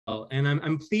And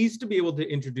I'm pleased to be able to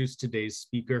introduce today's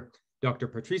speaker, Dr.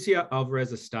 Patricia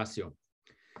Alvarez Astacio.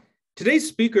 Today's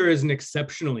speaker is an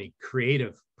exceptionally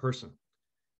creative person.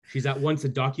 She's at once a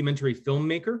documentary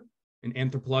filmmaker, an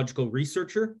anthropological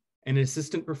researcher, and an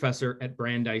assistant professor at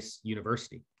Brandeis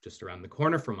University, just around the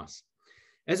corner from us.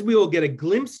 As we will get a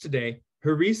glimpse today,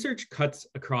 her research cuts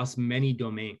across many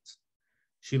domains.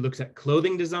 She looks at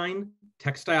clothing design,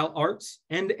 textile arts,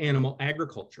 and animal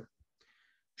agriculture.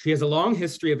 She has a long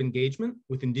history of engagement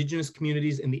with indigenous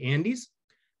communities in the Andes,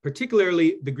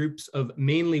 particularly the groups of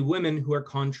mainly women who are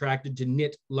contracted to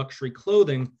knit luxury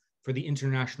clothing for the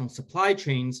international supply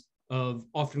chains of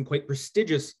often quite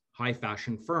prestigious high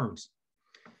fashion firms.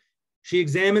 She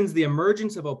examines the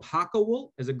emergence of alpaca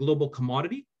wool as a global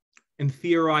commodity and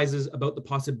theorizes about the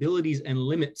possibilities and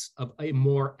limits of a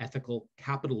more ethical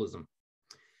capitalism.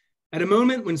 At a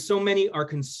moment when so many are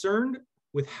concerned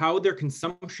with how their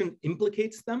consumption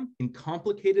implicates them in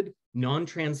complicated,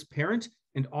 non-transparent,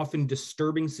 and often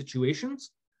disturbing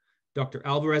situations, Dr.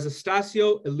 Alvarez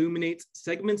Astacio illuminates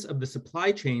segments of the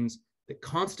supply chains that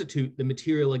constitute the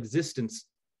material existence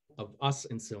of us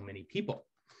and so many people.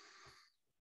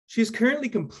 She is currently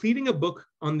completing a book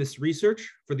on this research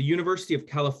for the University of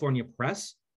California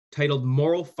Press titled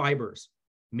Moral Fibers,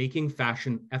 Making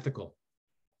Fashion Ethical.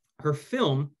 Her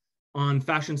film on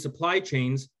fashion supply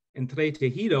chains, Entre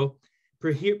Tejido,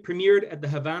 premiered at the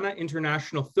Havana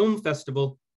International Film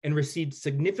Festival and received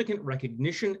significant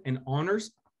recognition and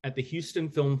honors at the Houston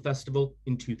Film Festival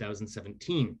in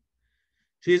 2017.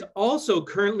 She is also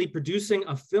currently producing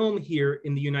a film here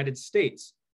in the United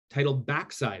States titled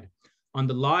Backside, on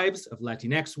the lives of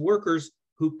Latinx workers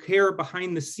who care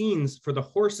behind the scenes for the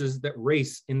horses that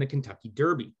race in the Kentucky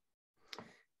Derby.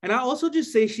 And I'll also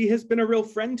just say she has been a real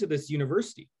friend to this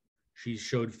university. She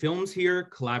showed films here,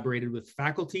 collaborated with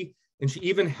faculty, and she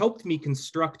even helped me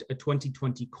construct a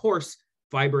 2020 course,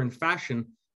 Fiber and Fashion,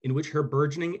 in which her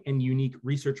burgeoning and unique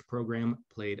research program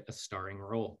played a starring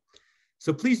role.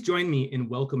 So please join me in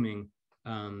welcoming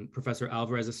Professor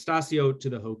Alvarez Astacio to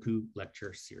the Hoku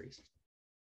Lecture Series.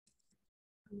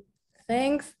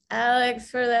 Thanks, Alex,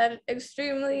 for that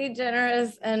extremely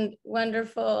generous and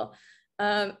wonderful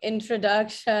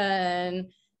introduction.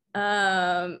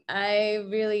 I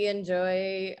really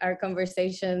enjoy our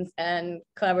conversations and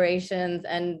collaborations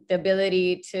and the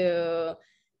ability to,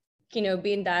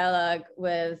 be in dialogue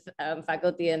with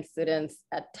faculty and students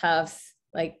at Tufts.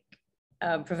 Like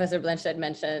Professor Blanchett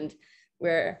mentioned,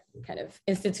 we're kind of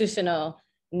institutional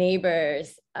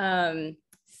neighbors.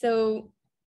 So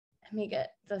let me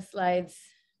get the slides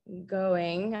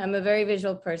going. I'm a very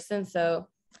visual person, so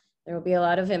there will be a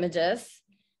lot of images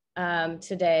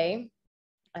today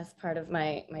as part of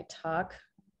my talk.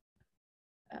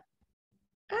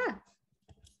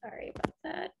 Sorry about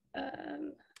that.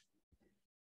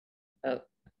 Oh,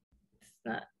 it's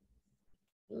not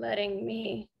letting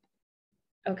me.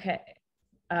 Okay.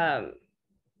 For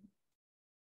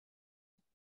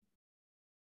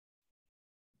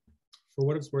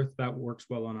what it's worth, that works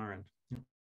well on our end.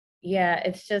 Yeah,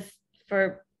 it's just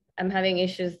I'm having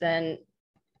issues then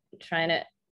trying to,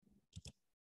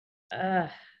 I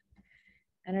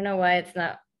don't know why it's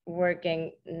not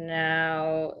working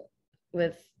now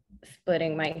with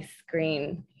splitting my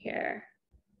screen here.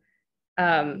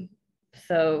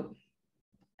 So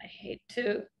I hate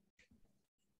to.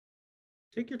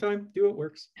 Take your time, do what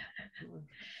works.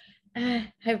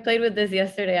 I played with this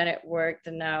yesterday and it worked,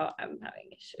 and now I'm having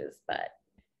issues, but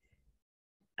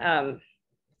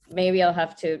maybe I'll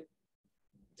have to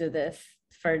do this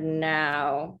for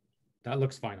now. That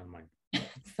looks fine on mine.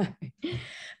 Sorry.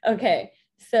 Okay,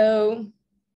 so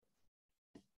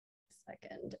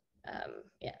second,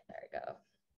 yeah, there we go.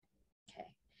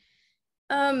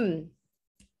 Okay.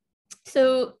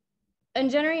 So on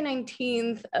January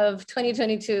 19th of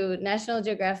 2022, National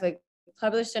Geographic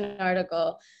published an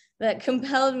article that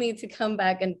compelled me to come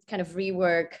back and kind of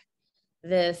rework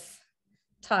this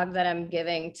talk that I'm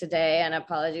giving today. And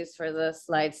apologies for the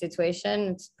slide situation.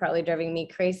 It's probably driving me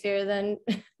crazier than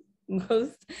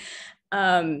most.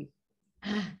 And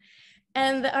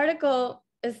the article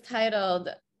is titled,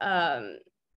 The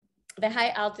High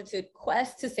Altitude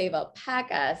Quest to Save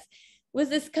Alpacas, was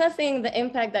discussing the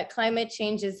impact that climate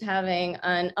change is having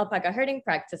on alpaca herding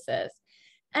practices.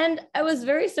 And I was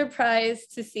very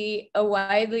surprised to see a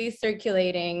widely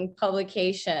circulating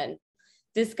publication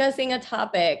discussing a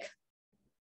topic.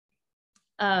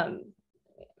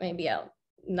 Maybe I'll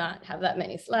not have that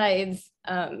many slides.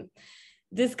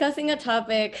 Discussing a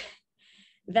topic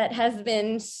that has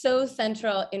been so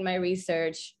central in my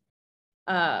research,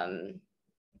 and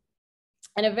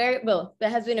that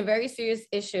has been a very serious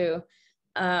issue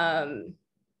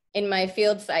in my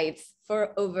field sites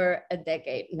for over a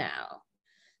decade now.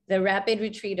 The rapid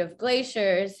retreat of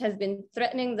glaciers has been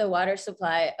threatening the water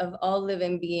supply of all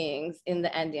living beings in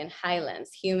the Andean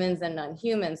highlands, humans and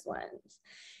non-humans ones.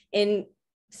 In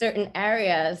certain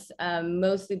areas,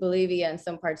 mostly Bolivia and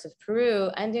some parts of Peru,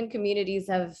 Andean communities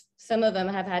some of them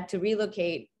have had to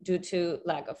relocate due to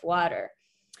lack of water.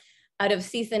 Out of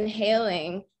season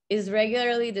hailing is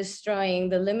regularly destroying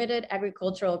the limited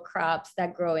agricultural crops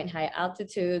that grow in high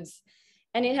altitudes.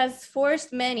 And it has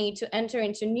forced many to enter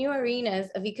into new arenas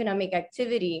of economic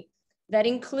activity that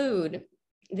include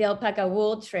the alpaca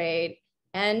wool trade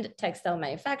and textile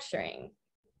manufacturing.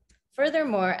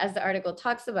 Furthermore, as the article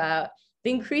talks about,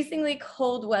 the increasingly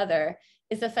cold weather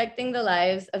is affecting the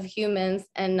lives of humans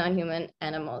and non-human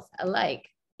animals alike.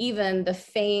 Even the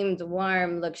famed,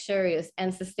 warm, luxurious,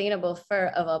 and sustainable fur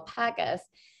of alpacas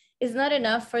is not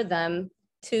enough for them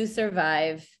to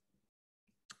survive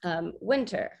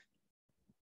winter.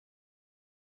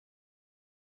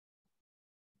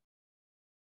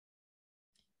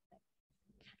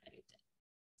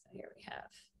 So here we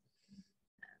have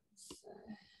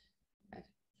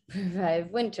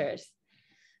survive winters.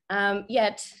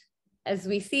 Yet, as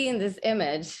we see in this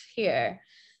image here,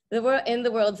 in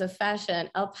the worlds of fashion,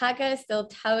 alpaca is still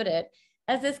touted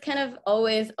as this kind of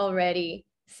always already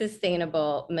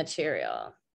sustainable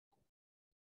material.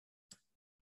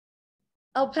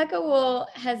 Alpaca wool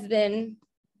has been,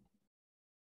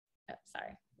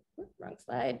 wrong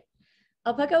slide.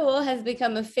 Alpaca wool has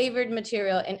become a favored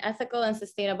material in ethical and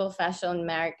sustainable fashion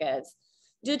markets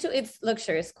due to its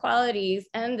luxurious qualities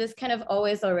and this kind of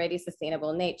always already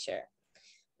sustainable nature.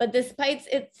 But despite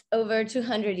its over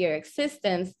 200-year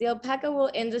existence, the alpaca wool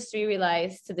industry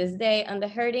relies to this day on the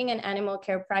herding and animal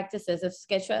care practices of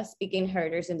Quechua-speaking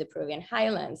herders in the Peruvian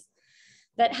highlands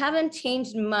that haven't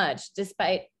changed much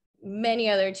despite many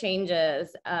other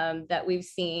changes that we've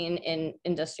seen in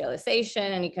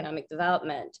industrialization and economic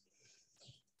development.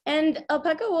 And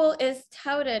alpaca wool is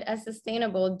touted as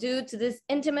sustainable due to this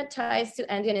intimate ties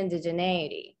to Andean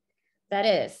indigeneity. That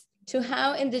is, to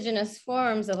how indigenous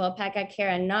forms of alpaca care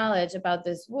and knowledge about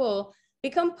this wool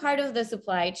become part of the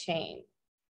supply chain.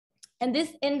 And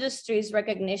this industry's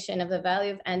recognition of the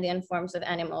value of Andean forms of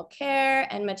animal care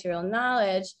and material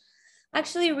knowledge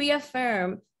actually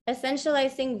reaffirm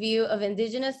essentializing view of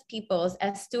indigenous peoples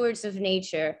as stewards of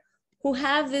nature who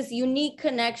have this unique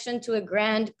connection to a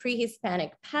grand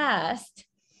pre-Hispanic past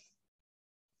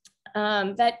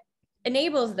that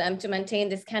enables them to maintain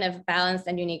this kind of balanced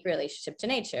and unique relationship to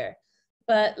nature.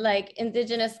 But like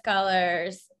indigenous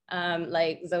scholars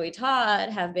like Zoe Todd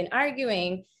have been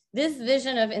arguing, this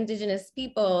vision of indigenous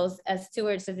peoples as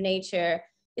stewards of nature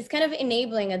is kind of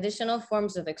enabling additional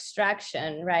forms of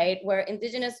extraction, right? Where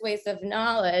indigenous ways of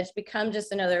knowledge become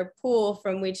just another pool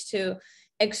from which to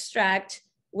extract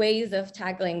ways of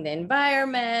tackling the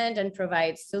environment and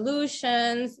provide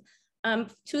solutions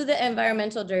to the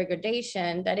environmental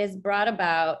degradation that is brought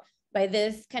about by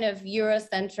this kind of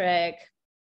Eurocentric,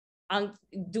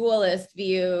 dualist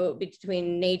view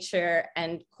between nature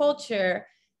and culture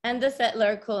and the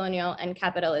settler, colonial, and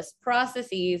capitalist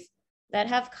processes that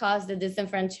have caused the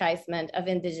disenfranchisement of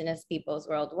indigenous peoples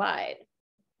worldwide.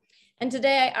 And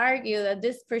today I argue that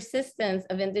this persistence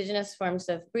of indigenous forms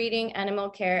of breeding,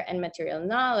 animal care, and material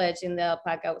knowledge in the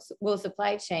alpaca wool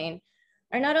supply chain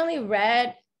are not only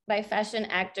read by fashion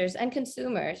actors and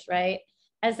consumers, right,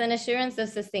 as an assurance of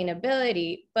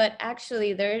sustainability, but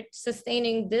actually they're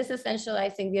sustaining this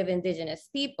essentializing view of indigenous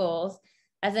peoples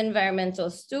as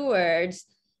environmental stewards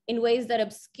in ways that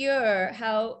obscure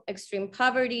how extreme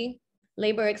poverty,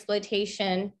 labor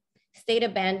exploitation, state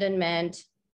abandonment,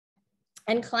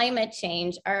 and climate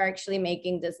change are actually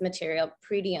making this material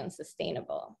pretty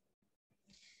unsustainable.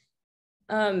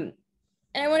 And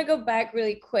I want to go back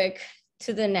really quick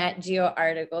to the Nat Geo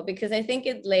article because I think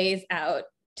it lays out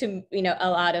to a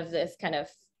lot of this kind of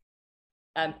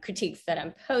critiques that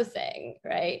I'm posing,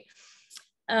 right?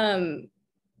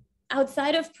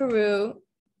 Outside of Peru,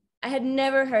 I had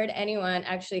never heard anyone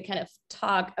actually kind of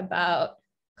talk about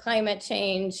climate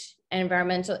change and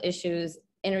environmental issues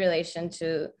in relation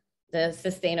to the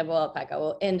sustainable alpaca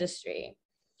wool industry.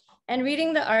 And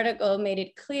reading the article made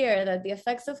it clear that the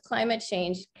effects of climate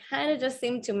change kind of just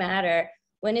seem to matter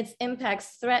when its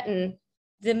impacts threaten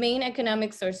the main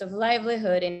economic source of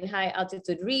livelihood in high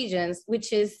altitude regions,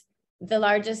 which is the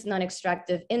largest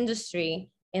non-extractive industry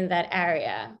in that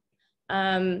area.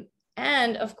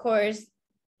 And of course,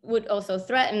 would also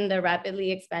threaten the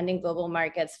rapidly expanding global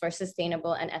markets for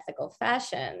sustainable and ethical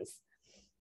fashions.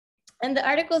 And the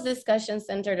article's discussion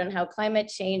centered on how climate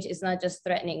change is not just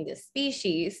threatening the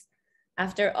species,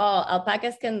 After all,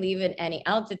 alpacas can live in any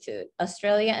altitude.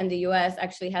 Australia and the US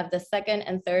actually have the second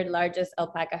and third largest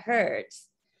alpaca herds.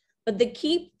 But the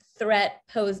key threat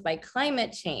posed by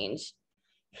climate change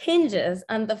hinges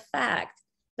on the fact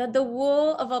that the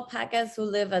wool of alpacas who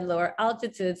live at lower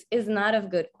altitudes is not of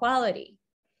good quality.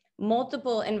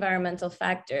 Multiple environmental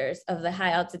factors of the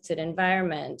high altitude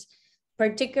environment,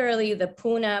 particularly the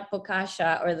puna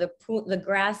pocasha, or the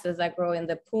grasses that grow in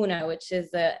the puna, which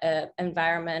is the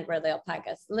environment where the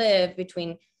alpacas live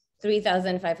between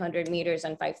 3,500 meters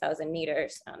and 5,000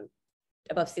 meters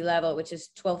above sea level, which is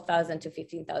 12,000 to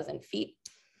 15,000 feet.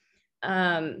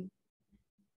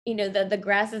 You know, the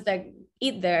grasses that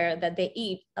they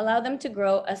eat allow them to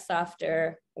grow a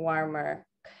softer, warmer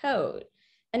coat.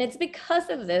 And it's because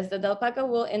of this that the alpaca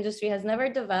wool industry has never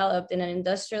developed in an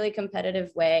industrially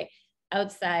competitive way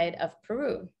outside of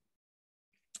Peru.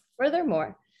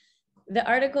 Furthermore, the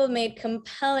article made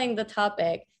compelling the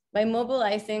topic by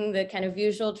mobilizing the kind of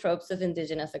usual tropes of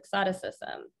indigenous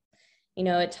exoticism. You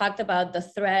know, it talked about the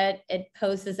threat it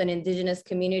poses on indigenous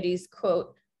communities,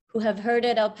 quote, who have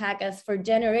herded alpacas for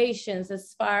generations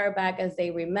as far back as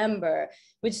they remember,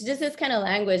 which this is kind of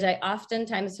language I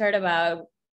oftentimes heard about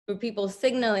for people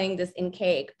signaling this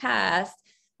archaic past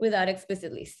without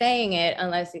explicitly saying it,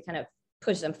 unless you kind of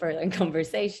push them further in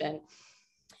conversation.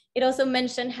 It also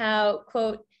mentioned how,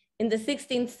 quote, in the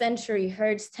 16th century,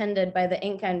 herds tended by the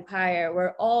Inca Empire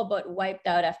were all but wiped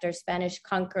out after Spanish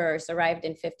conquerors arrived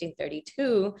in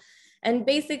 1532, and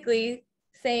basically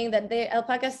saying that the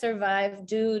alpacas survived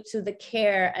due to the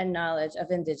care and knowledge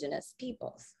of indigenous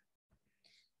peoples.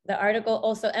 The article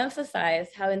also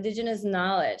emphasized how indigenous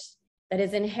knowledge that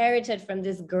is inherited from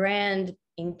this grand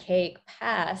archaic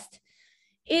past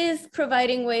is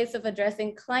providing ways of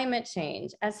addressing climate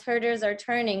change, as herders are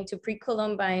turning to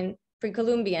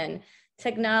pre-Columbian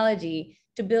technology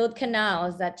to build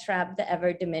canals that trap the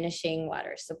ever diminishing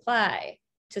water supply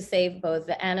to save both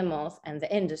the animals and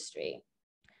the industry.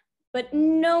 But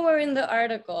nowhere in the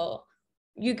article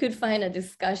you could find a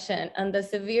discussion on the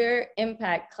severe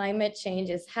impact climate change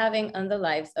is having on the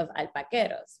lives of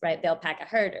alpaqueros, right? The alpaca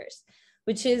herders,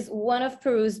 which is one of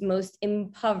Peru's most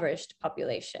impoverished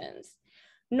populations.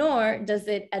 Nor does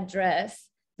it address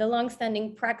the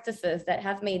longstanding practices that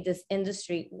have made this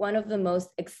industry one of the most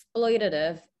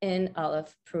exploitative in all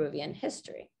of Peruvian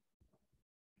history.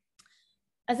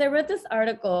 As I read this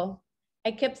article,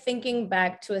 I kept thinking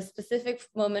back to a specific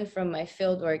moment from my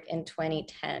fieldwork in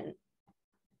 2010. Let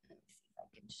me see if I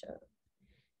can show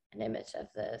an image of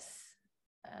this.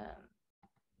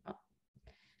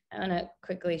 I want to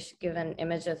quickly give an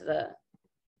image of the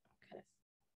kind of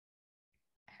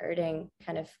herding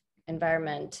kind of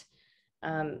environment.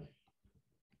 I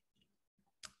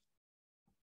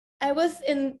was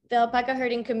in the alpaca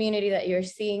herding community that you're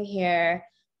seeing here,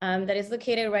 that is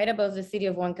located right above the city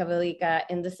of Huancavelica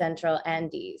in the central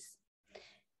Andes.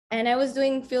 And I was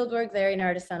doing fieldwork there in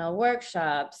artisanal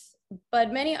workshops,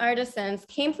 but many artisans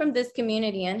came from this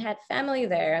community and had family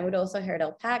there and would also herd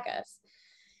alpacas.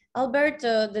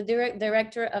 Alberto, the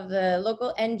director of the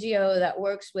local NGO that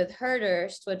works with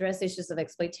herders to address issues of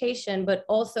exploitation, but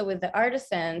also with the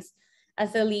artisans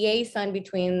as a liaison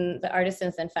between the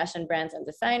artisans and fashion brands and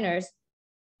designers,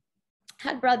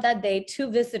 had brought that day 2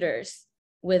 visitors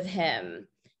with him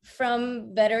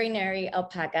from veterinary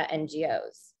alpaca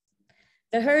NGOs.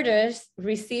 The herders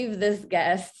received this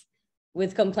guest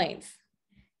with complaints.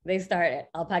 They started,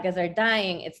 alpacas are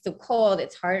dying, it's too cold,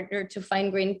 it's harder to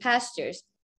find green pastures.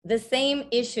 The same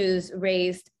issues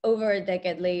raised over a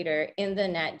decade later in the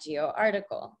Nat Geo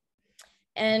article.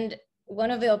 And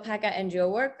one of the alpaca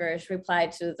NGO workers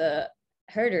replied to the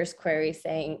herders' query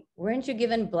saying, weren't you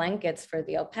given blankets for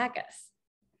the alpacas?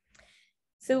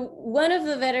 So one of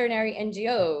the veterinary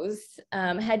NGOs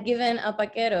had given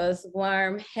alpaqueros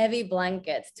warm, heavy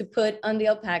blankets to put on the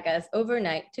alpacas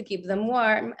overnight to keep them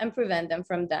warm and prevent them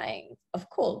from dying of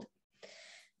cold.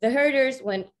 The herders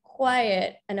went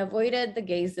quiet and avoided the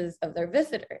gazes of their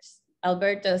visitors.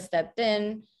 Alberto stepped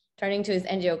in, turning to his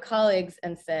NGO colleagues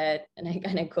and said, and I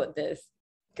kind of quote this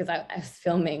because I was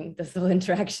filming this whole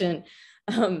interaction,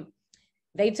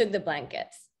 they took the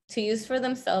blankets to use for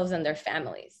themselves and their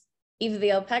families. If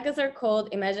the alpacas are cold,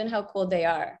 imagine how cold they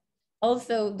are.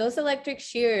 Also, those electric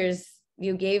shears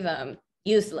you gave them,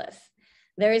 useless.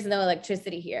 There is no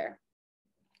electricity here.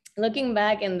 Looking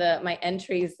back in my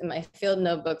entries in my field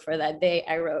notebook for that day,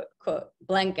 I wrote, quote,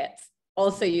 blankets,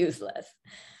 also useless.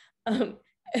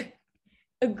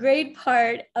 A great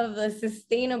part of the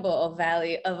sustainable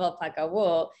value of alpaca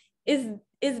wool is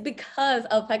because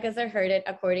alpacas are herded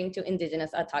according to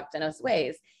indigenous autochthonous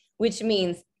ways, which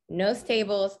means No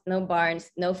stables, no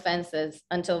barns, no fences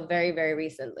until very, very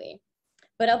recently.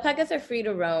 But alpacas are free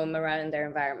to roam around in their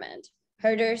environment.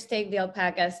 Herders take the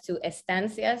alpacas to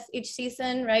estancias each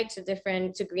season, right?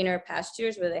 To greener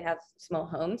pastures where they have small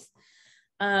homes.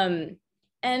 And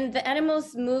the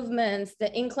animals' movements,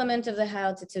 the inclement of the high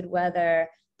altitude weather,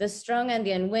 the strong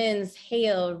Andean winds,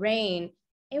 hail, rain,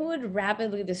 it would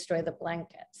rapidly destroy the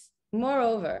blankets.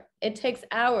 Moreover, it takes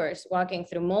hours walking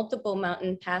through multiple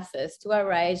mountain passes to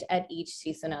arrive at each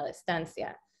seasonal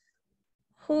estancia.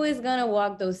 Who is gonna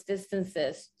walk those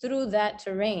distances through that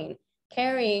terrain,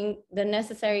 carrying the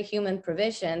necessary human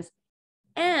provisions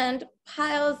and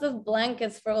piles of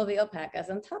blankets for all the alpacas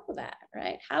on top of that,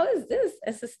 right? How is this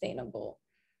a sustainable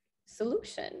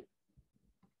solution?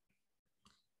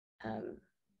 I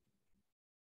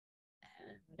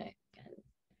can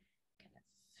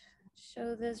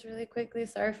show this really quickly.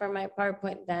 Sorry for my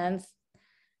PowerPoint dance. I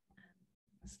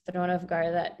was thrown off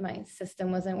guard that my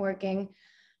system wasn't working.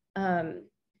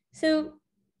 So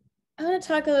I want to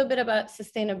talk a little bit about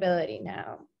sustainability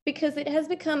now, because it has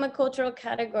become a cultural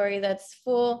category that's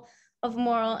full of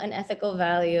moral and ethical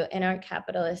value in our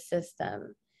capitalist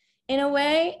system. In a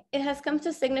way, it has come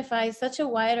to signify such a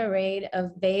wide array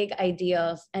of vague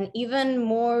ideals and even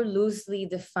more loosely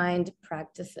defined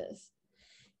practices.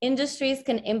 Industries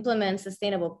can implement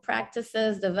sustainable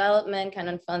practices, development can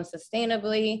unfund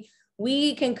sustainably,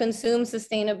 we can consume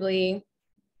sustainably,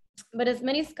 but as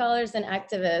many scholars and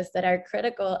activists that are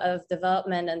critical of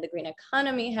development and the green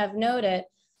economy have noted,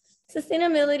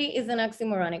 sustainability is an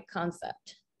oxymoronic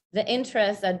concept. The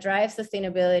interests that drive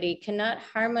sustainability cannot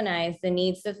harmonize the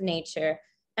needs of nature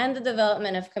and the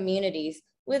development of communities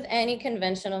with any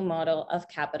conventional model of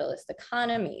capitalist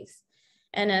economies.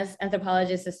 And as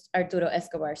anthropologist Arturo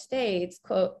Escobar states,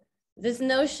 quote, this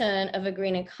notion of a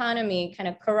green economy kind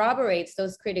of corroborates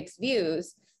those critics'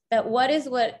 views that what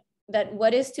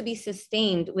is to be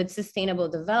sustained with sustainable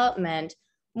development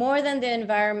more than the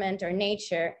environment or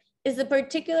nature is the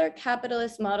particular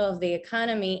capitalist model of the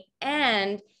economy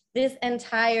and this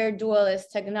entire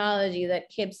dualist technology that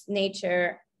keeps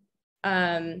nature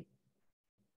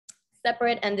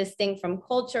separate and distinct from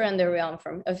culture and the realm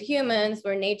of humans,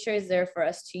 where nature is there for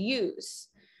us to use.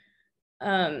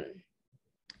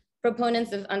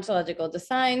 Proponents of ontological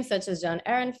design, such as John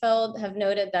Ehrenfeld, have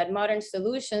noted that modern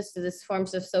solutions to these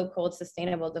forms of so-called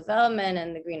sustainable development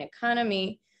and the green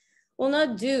economy will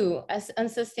not do, as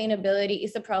unsustainability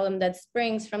is a problem that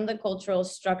springs from the cultural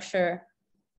structure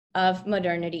of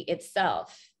modernity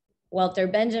itself. Walter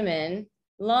Benjamin,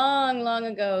 long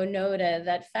ago, noted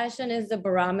that fashion is the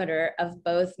barometer of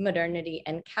both modernity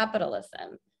and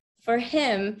capitalism. For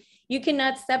him, you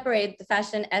cannot separate the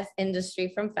fashion as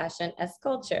industry from fashion as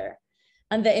culture.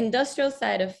 On the industrial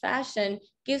side of fashion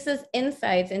gives us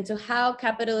insights into how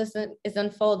capitalism is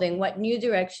unfolding, what new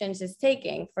directions it's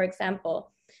taking. For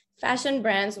example, fashion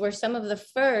brands were some of the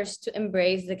first to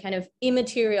embrace the kind of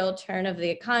immaterial turn of the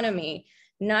economy,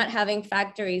 not having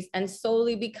factories and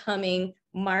solely becoming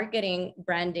marketing,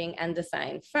 branding, and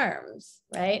design firms,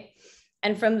 right?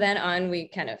 And from then on, we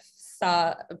kind of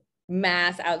saw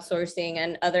mass outsourcing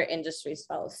and other industries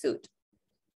follow suit.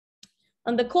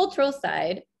 On the cultural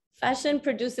side, fashion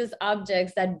produces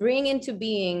objects that bring into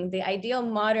being the ideal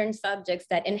modern subjects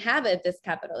that inhabit this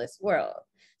capitalist world,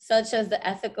 such as the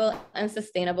ethical and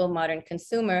sustainable modern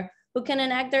consumer who can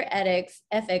enact their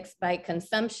ethics by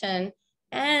consumption.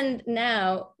 And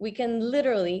now we can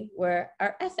literally wear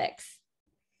our ethics.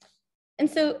 And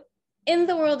so in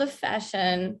the world of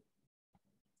fashion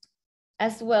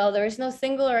as well, there is no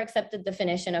single or accepted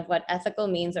definition of what ethical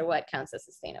means or what counts as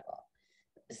sustainable.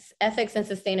 Ethics and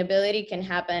sustainability can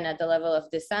happen at the level of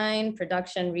design,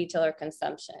 production, retail, or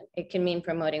consumption. It can mean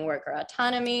promoting worker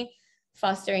autonomy,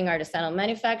 fostering artisanal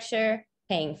manufacture,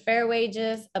 paying fair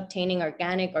wages, obtaining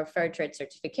organic or fair trade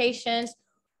certifications,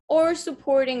 or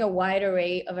supporting a wide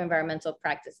array of environmental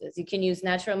practices. You can use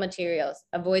natural materials,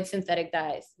 avoid synthetic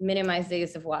dyes, minimize the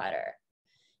use of water.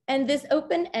 And this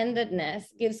open-endedness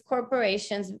gives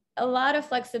corporations a lot of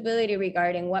flexibility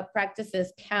regarding what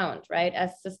practices count, right,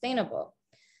 as sustainable.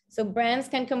 So brands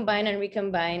can combine and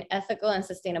recombine ethical and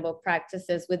sustainable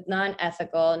practices with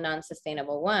non-ethical,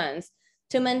 non-sustainable ones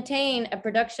to maintain a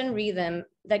production rhythm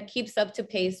that keeps up to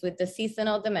pace with the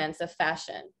seasonal demands of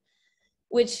fashion,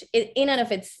 which in and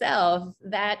of itself,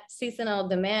 that seasonal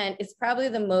demand is probably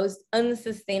the most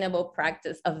unsustainable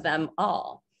practice of them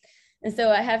all. And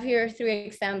so I have here 3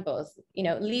 examples. You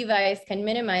know, Levi's can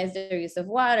minimize their use of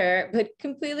water, but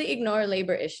completely ignore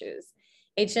labor issues.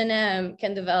 H&M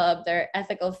can develop their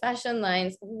ethical fashion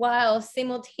lines while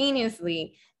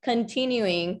simultaneously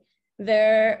continuing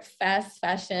their fast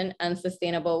fashion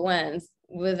unsustainable ones,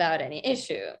 without any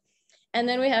issue. And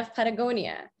then we have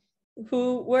Patagonia,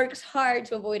 who works hard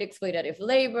to avoid exploitative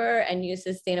labor and use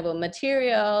sustainable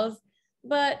materials.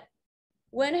 But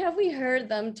when have we heard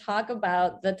them talk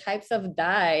about the types of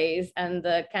dyes and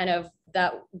the kind of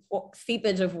that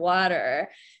seepage of water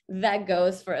that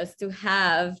goes for us to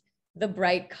have the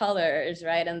bright colors,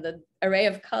 right? And the array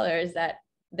of colors that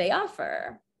they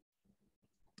offer,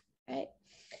 right?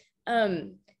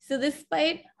 So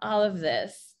despite all of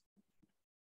this,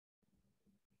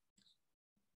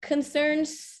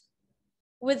 concerns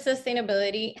with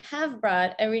sustainability have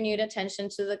brought a renewed attention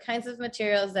to the kinds of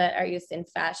materials that are used in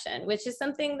fashion, which is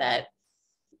something that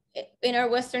in our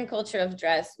Western culture of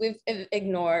dress, we've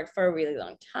ignored for a really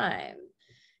long time.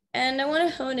 And I want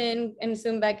to hone in and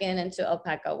zoom back into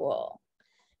alpaca wool.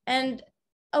 And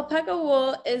alpaca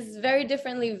wool is very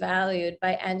differently valued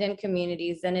by Andean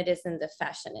communities than it is in the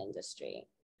fashion industry.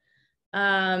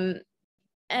 And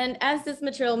as this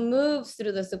material moves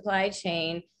through the supply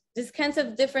chain, these kinds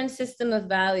of different system of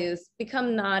values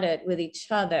become knotted with each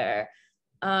other.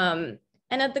 And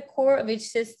at the core of each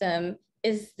system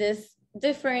is this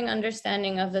differing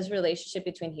understanding of this relationship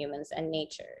between humans and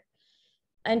nature.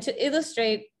 And to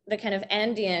illustrate the kind of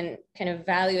Andean kind of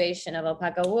valuation of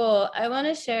alpaca wool, I want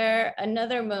to share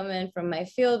another moment from my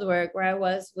field work where I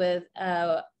was with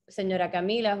Senora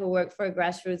Camila, who worked for a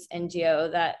grassroots NGO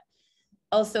that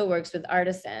also works with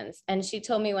artisans. And she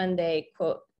told me one day,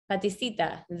 quote,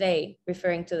 "Paticita, they,"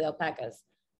 referring to the alpacas,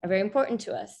 "are very important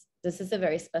to us. This is a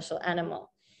very special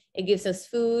animal. It gives us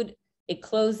food, it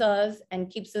clothes us, and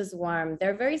keeps us warm.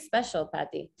 They're very special,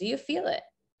 Patty. Do you feel it?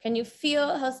 Can you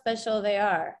feel how special they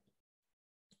are?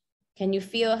 Can you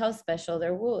feel how special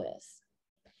their wool is?"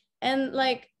 And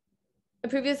like a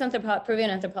previous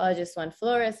Peruvian anthropologist, Juan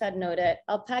Flores, had noted,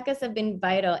 alpacas have been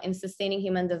vital in sustaining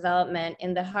human development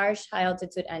in the harsh,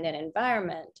 high-altitude Andean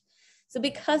environment. So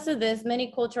because of this,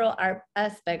 many cultural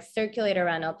aspects circulate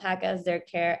around alpacas, their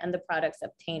care, and the products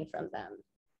obtained from them.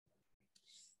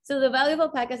 So the value of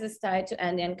alpacas is tied to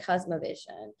Andean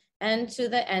cosmovision and to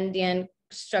the Andean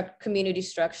community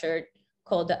structure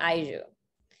called the Aiju.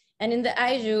 And in the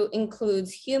Aiju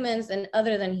includes humans and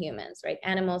other than humans, right?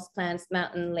 Animals, plants,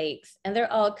 mountain, lakes, and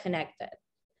they're all connected.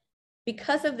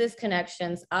 Because of these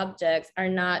connections, objects are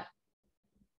not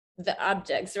the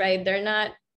objects, right? They're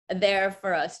not there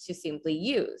for us to simply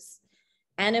use.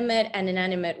 Animate and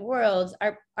inanimate worlds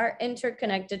are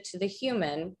interconnected to the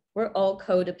human. We're all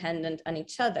codependent on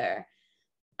each other.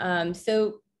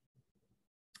 So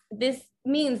this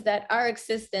means that our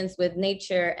existence with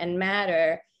nature and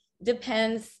matter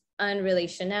depends on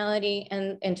relationality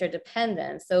and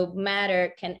interdependence. So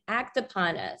matter can act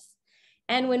upon us.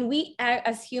 And when we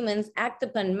as humans act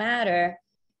upon matter,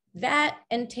 that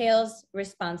entails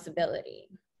responsibility.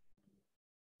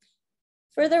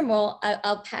 Furthermore,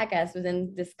 alpacas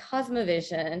within this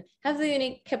cosmovision have the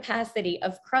unique capacity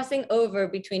of crossing over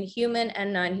between human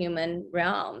and non-human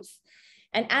realms.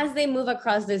 And as they move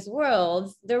across these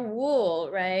worlds, their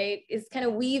wool, right, is kind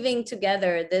of weaving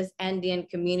together this Andean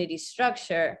community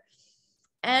structure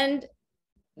and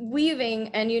weaving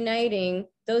and uniting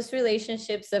those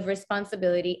relationships of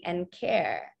responsibility and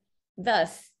care.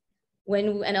 Thus,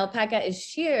 when an alpaca is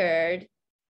sheared,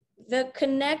 the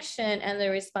connection and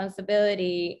the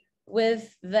responsibility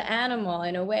with the animal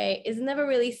in a way is never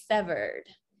really severed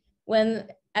when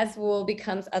as wool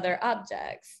becomes other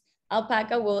objects.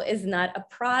 Alpaca wool is not a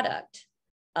product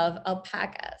of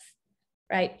alpacas,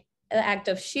 right? The act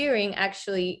of shearing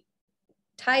actually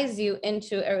ties you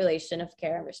into a relation of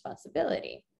care and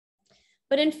responsibility.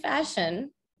 But in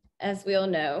fashion, as we all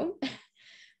know,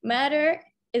 matter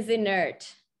is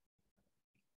inert.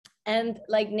 And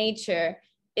like nature,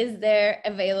 is there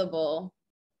available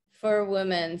for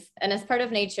women, and as part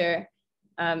of nature,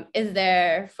 is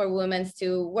there for women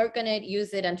to work on it,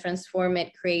 use it, and transform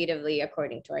it creatively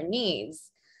according to our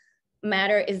needs.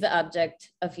 Matter is the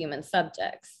object of human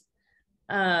subjects.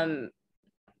 And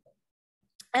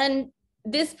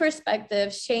this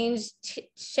perspective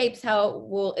shapes how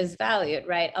wool is valued,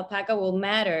 right? Alpaca wool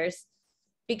matters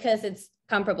because it's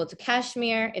comparable to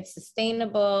cashmere, it's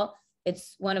sustainable,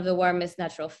 it's one of the warmest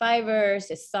natural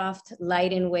fibers, it's soft,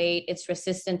 light in weight, it's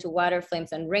resistant to water,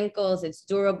 flames, and wrinkles, it's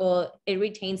durable, it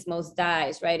retains most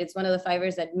dyes, right? It's one of the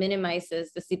fibers that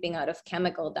minimizes the seeping out of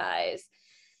chemical dyes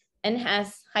and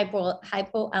has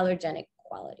hypoallergenic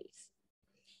qualities.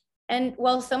 And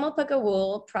while some alpaca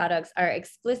wool products are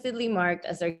explicitly marked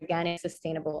as organic,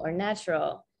 sustainable, or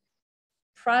natural,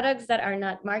 products that are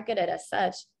not marketed as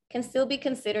such can still be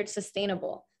considered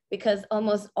sustainable because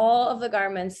almost all of the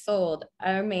garments sold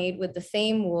are made with the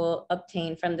same wool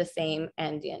obtained from the same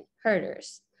Andean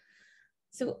herders.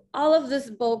 So all of this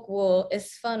bulk wool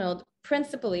is funneled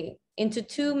principally into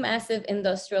two massive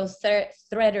industrial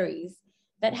threaderies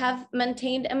that have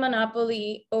maintained a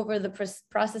monopoly over the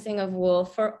processing of wool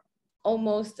for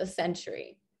almost a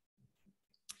century.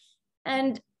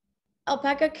 And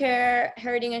alpaca care,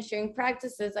 herding, and shearing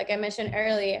practices, like I mentioned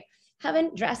earlier,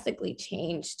 haven't drastically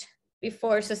changed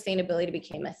before sustainability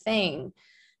became a thing.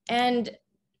 And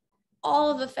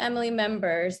all of the family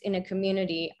members in a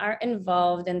community are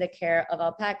involved in the care of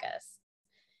alpacas.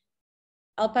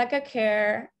 Alpaca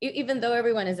care, even though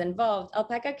everyone is involved,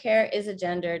 alpaca care is a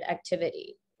gendered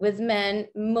activity, with men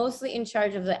mostly in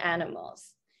charge of the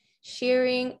animals,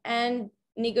 shearing and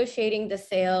negotiating the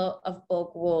sale of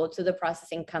bulk wool to the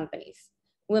processing companies.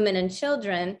 Women and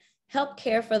children help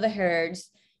care for the herds,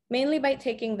 mainly by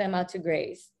taking them out to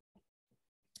graze.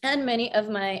 And many of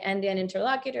my Andean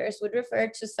interlocutors would refer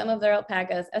to some of their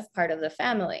alpacas as part of the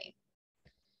family.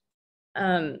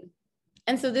 And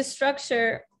so this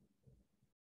structure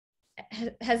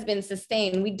has been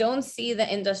sustained. We don't see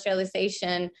the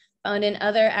industrialization found in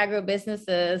other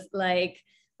agribusinesses, like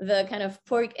the kind of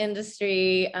pork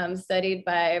industry studied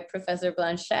by Professor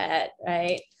Blanchette,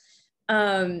 right?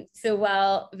 So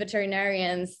while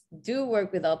veterinarians do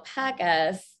work with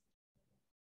alpacas,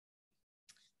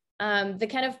 the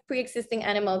kind of pre-existing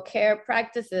animal care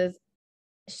practices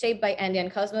shaped by Andean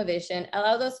cosmovision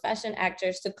allow those fashion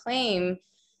actors to claim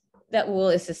that wool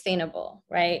is sustainable,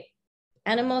 right?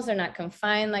 Animals are not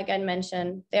confined, like I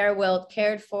mentioned. They are well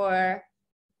cared for.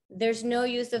 There's no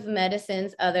use of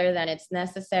medicines other than it's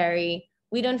necessary.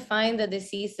 We don't find the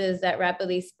diseases that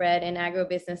rapidly spread in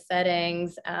agrobusiness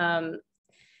settings.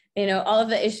 You know, all of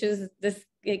the issues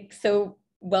so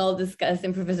well discussed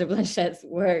in Professor Blanchette's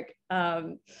work.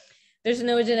 There's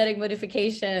no genetic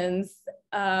modifications.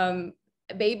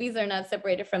 Babies are not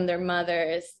separated from their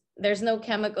mothers. There's no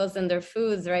chemicals in their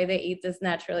foods, right? They eat this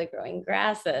naturally growing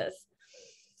grasses.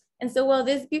 And so while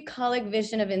this bucolic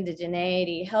vision of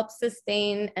indigeneity helps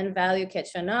sustain and value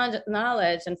Quechua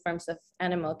knowledge and forms of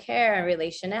animal care and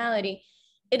relationality,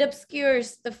 it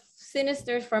obscures the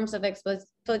sinister forms of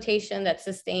exploitation that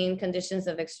sustain conditions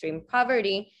of extreme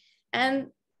poverty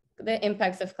and the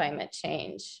impacts of climate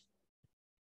change.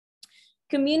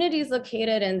 Communities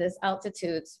located in these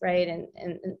altitudes, right,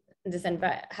 in this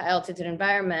high altitude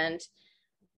environment,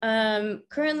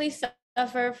 currently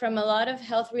suffer from a lot of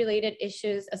health-related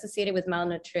issues associated with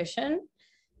malnutrition.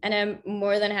 And I'm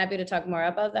more than happy to talk more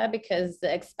about that because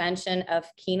the expansion of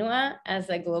quinoa as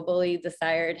a globally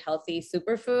desired healthy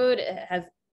superfood has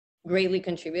greatly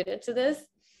contributed to this.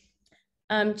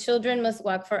 Children must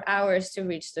walk for hours to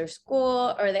reach their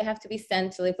school, or they have to be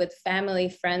sent to live with family,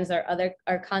 friends,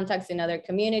 or contacts in other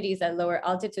communities at lower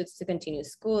altitudes to continue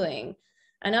schooling.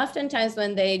 And oftentimes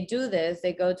when they do this,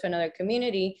 they go to another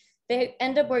community, they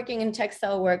end up working in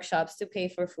textile workshops to pay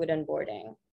for food and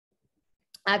boarding.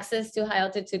 Access to high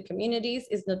altitude communities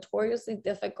is notoriously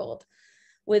difficult,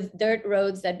 with dirt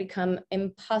roads that become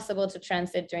impossible to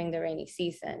transit during the rainy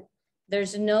season.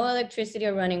 There's no electricity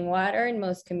or running water in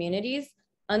most communities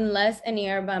unless a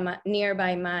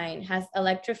nearby mine has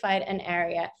electrified an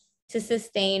area to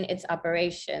sustain its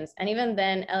operations. And even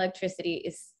then, electricity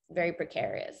is very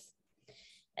precarious.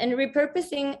 And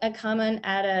repurposing a common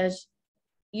adage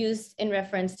used in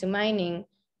reference to mining,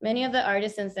 many of the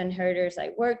artisans and herders I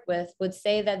worked with would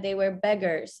say that they were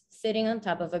beggars sitting on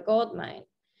top of a gold mine.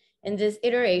 In this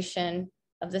iteration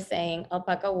of the saying,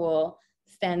 alpaca wool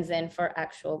stands in for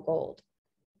actual gold.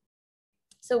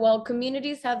 So while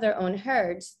communities have their own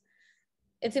herds,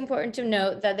 it's important to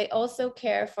note that they also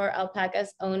care for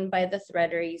alpacas owned by the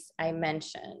threaderies I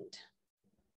mentioned,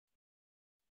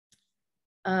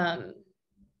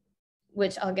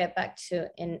 which I'll get back to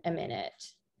in a minute.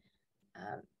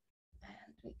 And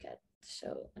we could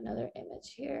show another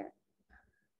image here.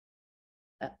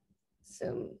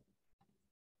 Zoom.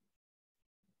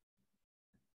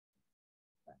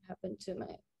 What happened to my...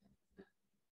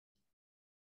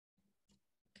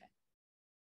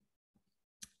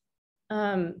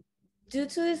 Due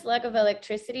to this lack of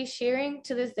electricity, shearing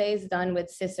to this day is done with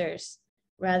scissors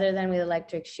rather than with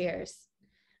electric shears.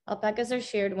 Alpacas are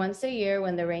sheared once a year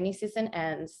when the rainy season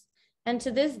ends. And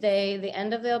to this day, the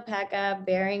end of the alpaca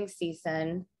bearing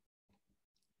season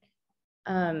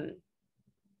and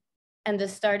the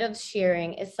start of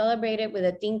shearing is celebrated with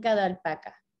a tinca de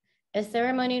alpaca, a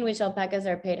ceremony in which alpacas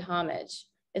are paid homage.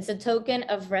 It's a token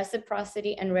of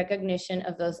reciprocity and recognition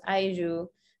of those ayu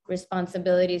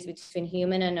responsibilities between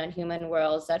human and non-human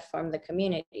worlds that form the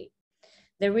community.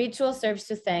 The ritual serves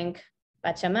to thank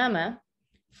Pachamama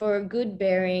for good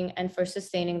bearing and for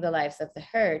sustaining the lives of the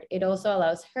herd. It also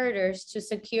allows herders to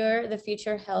secure the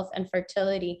future health and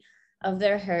fertility of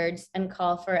their herds and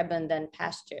call for abundant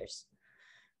pastures.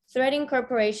 Threatening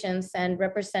corporations send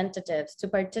representatives to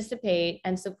participate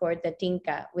and support the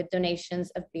Tinca with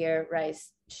donations of beer,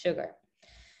 rice, sugar.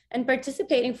 And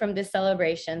participating from this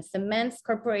celebration cements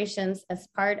corporations as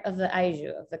part of the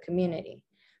Aiju, of the community.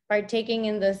 Partaking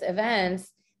in these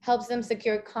events helps them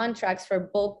secure contracts for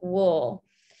bulk wool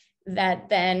that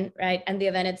then, right, and the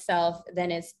event itself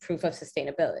then is proof of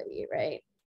sustainability, right?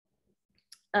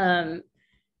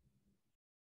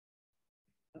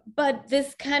 But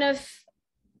this kind of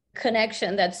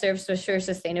connection that serves to assure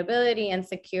sustainability and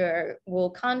secure wool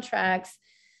contracts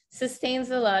sustains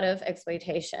a lot of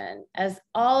exploitation, as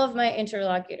all of my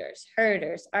interlocutors,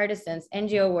 herders, artisans,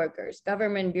 NGO workers,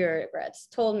 government bureaucrats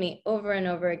told me over and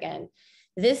over again,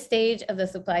 this stage of the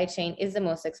supply chain is the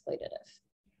most exploitative.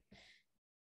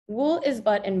 Wool is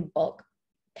bought in bulk,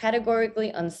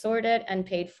 categorically unsorted and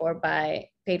paid for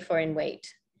in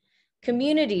weight.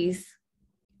 Communities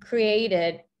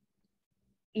created,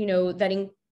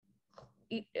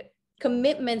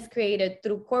 commitments created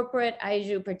through corporate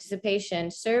Aiju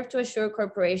participation serve to assure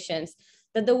corporations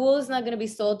that the wool is not going to be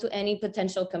sold to any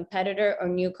potential competitor or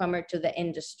newcomer to the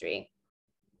industry.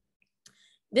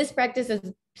 This practice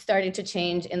has started to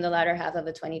change in the latter half of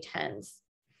the 2010s.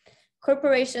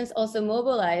 Corporations also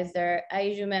mobilized their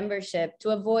Aiju membership to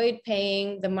avoid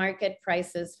paying the market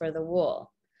prices for the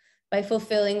wool by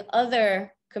fulfilling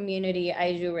other community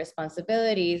Aiju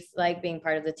responsibilities, like being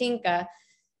part of the Tinca.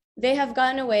 They have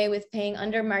gotten away with paying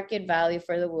under market value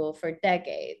for the wool for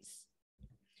decades.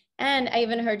 And I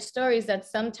even heard stories that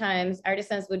sometimes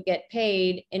artisans would get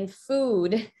paid in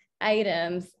food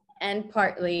items and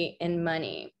partly in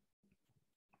money.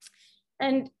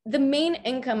 And the main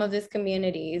income of these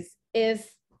communities is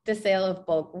the sale of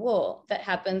bulk wool that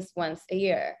happens once a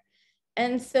year.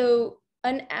 And so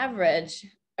on average,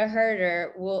 a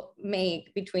herder will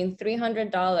make between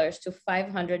 $300 to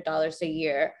 $500 a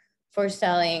year for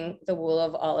selling the wool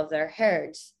of all of their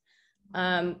herds,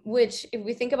 which if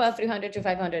we think about $300 to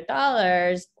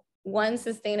 $500, one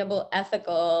sustainable,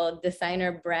 ethical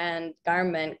designer brand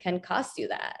garment can cost you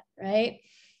that, right?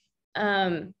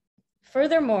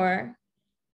 Furthermore,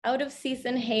 out of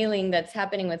season hailing that's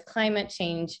happening with climate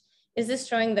change is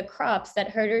destroying the crops that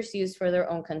herders use for their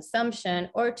own consumption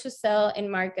or to sell in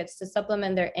markets to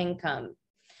supplement their income.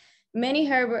 Many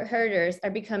herders are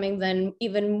becoming then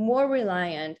even more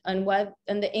reliant on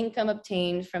the income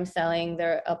obtained from selling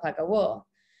their alpaca wool.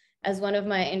 As one of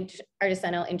my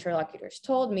artisanal interlocutors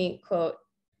told me, quote,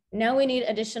 now we need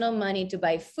additional money to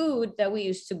buy food that we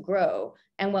used to grow,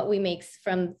 and what we make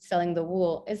from selling the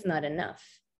wool is not enough.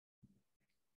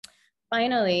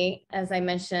 Finally, as I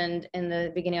mentioned in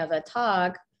the beginning of the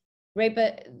talk,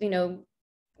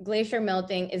 glacier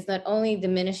melting is not only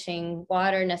diminishing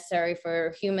water necessary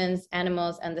for humans,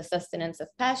 animals, and the sustenance of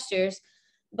pastures,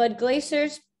 but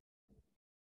glaciers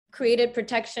created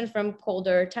protection from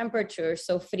colder temperatures.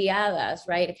 So friadas,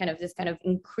 right? This kind of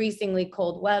increasingly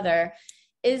cold weather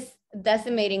is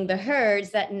decimating the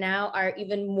herds that now are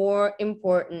even more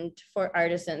important for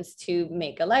artisans to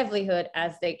make a livelihood,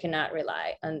 as they cannot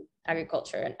rely on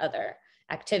agriculture and other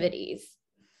activities.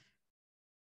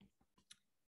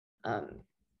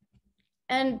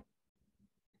 And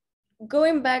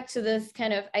going back to this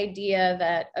kind of idea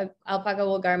that an alpaca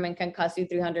wool garment can cost you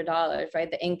 $300, right?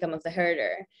 The income of the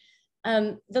herder.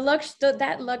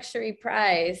 That luxury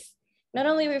price not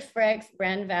only reflects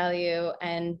brand value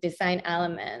and design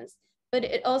elements, but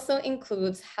it also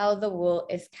includes how the wool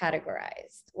is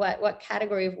categorized, what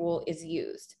category of wool is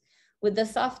used, with the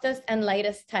softest and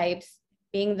lightest types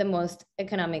being the most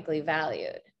economically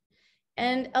valued.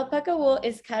 And alpaca wool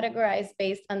is categorized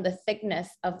based on the thickness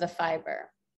of the fiber.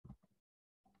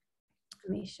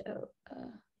 Let me show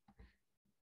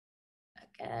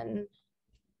again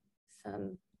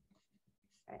some,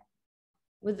 right.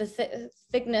 With the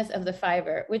thickness of the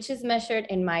fiber, which is measured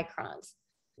in microns.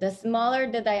 The smaller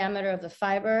the diameter of the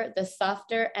fiber, the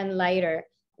softer and lighter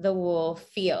the wool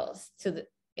feels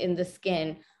in the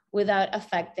skin without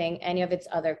affecting any of its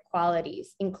other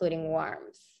qualities, including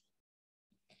warmth.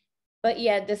 But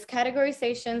yet, these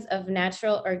categorizations of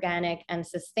natural, organic, and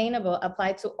sustainable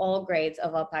apply to all grades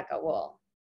of alpaca wool,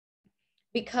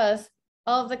 because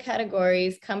all of the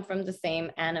categories come from the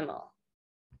same animal.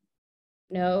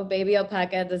 No, baby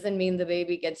alpaca doesn't mean the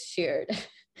baby gets sheared,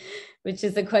 which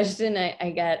is a question I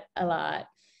get a lot.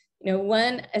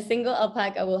 A single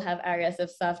alpaca will have areas of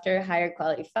softer, higher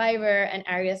quality fiber and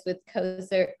areas with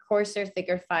coarser,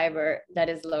 thicker fiber that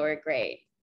is lower grade.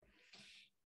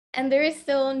 And there is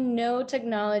still no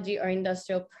technology or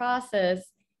industrial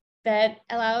process that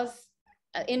allows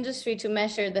industry to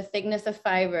measure the thickness of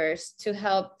fibers to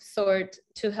help sort,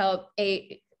 to help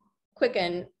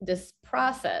quicken this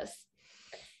process.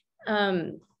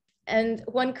 And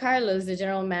Juan Carlos, the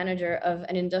general manager of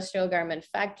an industrial garment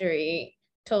factory,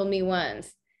 told me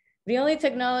once, the only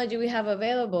technology we have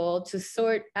available to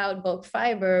sort out bulk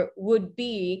fiber would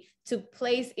be to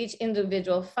place each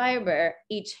individual fiber,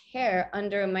 each hair,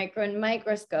 under a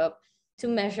microscope to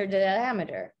measure the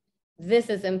diameter. This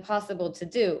is impossible to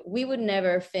do. We would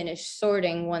never finish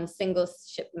sorting one single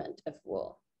shipment of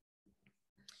wool.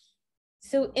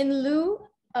 So in lieu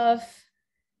of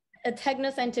a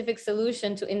techno-scientific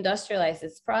solution to industrialize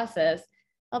this process,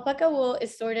 alpaca wool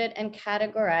is sorted and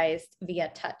categorized via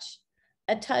touch,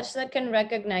 a touch that can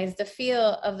recognize the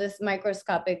feel of this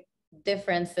microscopic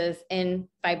differences in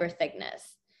fiber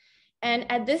thickness.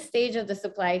 And at this stage of the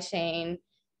supply chain,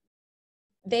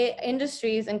 the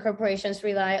industries and corporations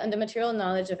rely on the material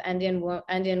knowledge of Andean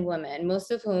women, most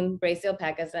of whom braise the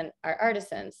alpacas and are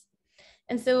artisans.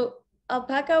 And so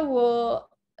alpaca wool,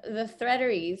 the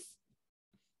threaderies,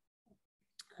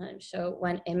 I'll show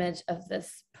one image of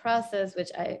this process, which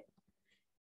the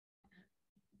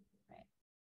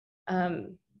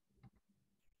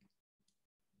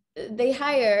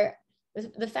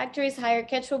factories hire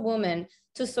Quechua women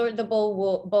to sort the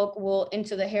bulk wool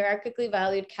into the hierarchically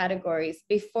valued categories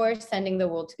before sending the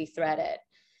wool to be threaded.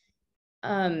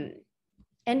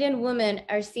 Andean women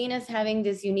are seen as having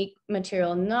this unique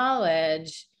material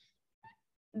knowledge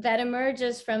that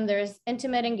emerges from their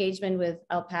intimate engagement with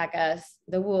alpacas,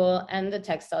 the wool, and the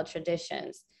textile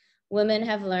traditions. Women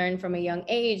have learned from a young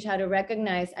age how to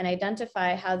recognize and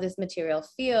identify how this material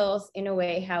feels, in a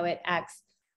way, how it acts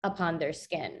upon their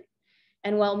skin.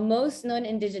 And while most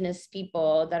non-indigenous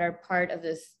people that are part of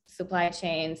this supply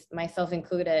chains, myself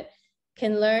included,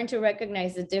 can learn to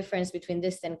recognize the difference between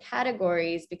distant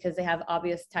categories because they have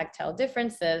obvious tactile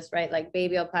differences, right? Like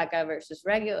baby alpaca versus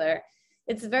regular,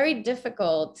 it's very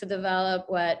difficult to develop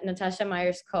what Natasha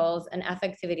Myers calls an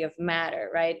affectivity of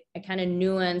matter, right? A kind of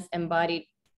nuanced, embodied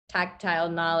tactile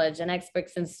knowledge and expert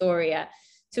sensoria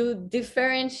to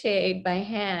differentiate by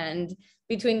hand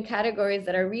between categories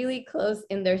that are really close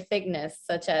in their thickness,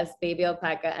 such as baby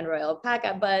alpaca and royal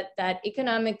alpaca, but that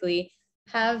economically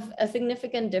have a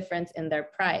significant difference in their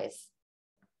price.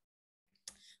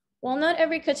 While not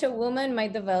every Quechua woman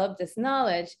might develop this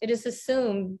knowledge, it is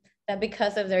assumed that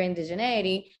because of their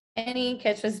indigeneity, any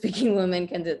Quechua-speaking woman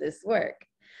can do this work.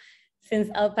 Since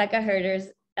alpaca herders,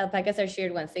 alpacas are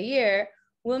sheared once a year,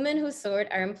 women who sort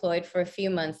are employed for a few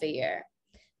months a year.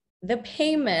 The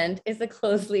payment is a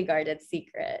closely guarded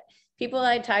secret. People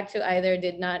I talked to either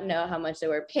did not know how much they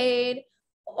were paid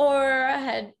or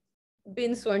had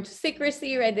been sworn to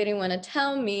secrecy, right? They didn't want to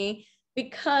tell me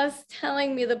because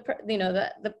telling me the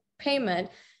payment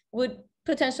would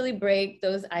potentially break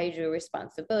those IJU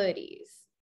responsibilities.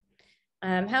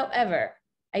 However,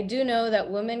 I do know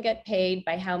that women get paid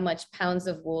by how much pounds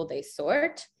of wool they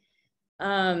sort.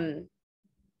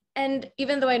 And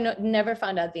even though I never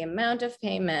found out the amount of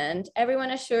payment,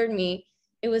 everyone assured me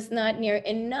it was not near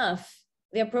enough,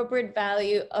 the appropriate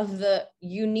value of the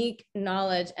unique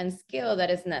knowledge and skill that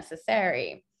is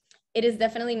necessary. It is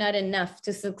definitely not enough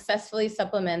to successfully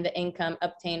supplement the income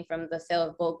obtained from the sale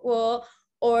of bulk wool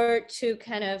or to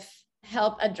kind of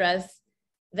help address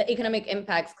the economic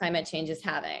impacts climate change is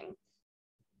having.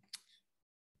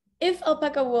 If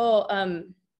alpaca wool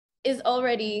is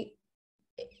already,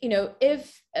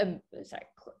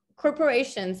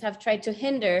 corporations have tried to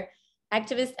hinder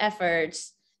activist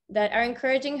efforts that are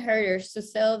encouraging herders to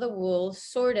sell the wool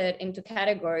sorted into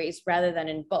categories rather than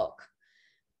in bulk.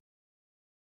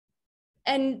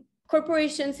 And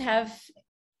corporations have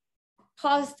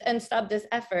paused and stopped these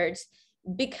efforts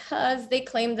because they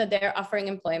claim that they're offering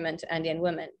employment to Andean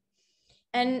women.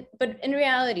 But in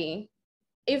reality,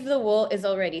 if the wool is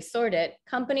already sorted,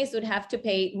 companies would have to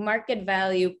pay market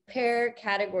value per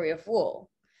category of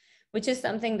wool, which is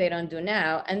something they don't do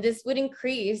now. And this would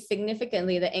increase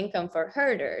significantly the income for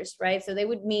herders, right? So they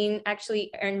would mean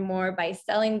actually earn more by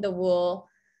selling the wool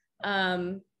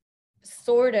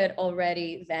sorted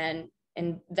already than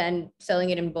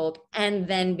selling it in bulk and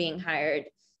then being hired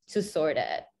to sort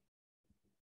it.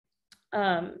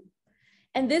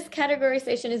 And this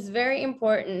categorization is very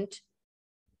important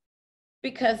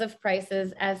because of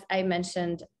prices, as I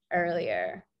mentioned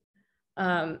earlier.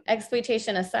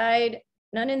 Exploitation aside,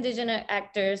 non-indigenous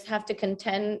actors have to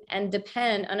contend and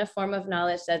depend on a form of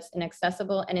knowledge that's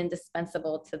inaccessible and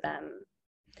indispensable to them.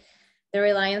 The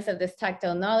reliance of this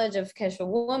tactile knowledge of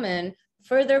Quechua women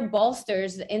further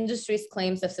bolsters the industry's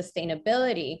claims of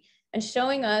sustainability and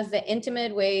showing us the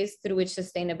intimate ways through which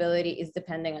sustainability is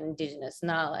depending on indigenous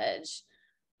knowledge.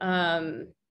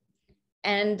 And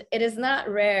it is not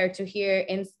rare to hear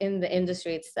in the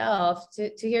industry itself,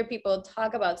 to hear people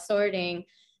talk about sorting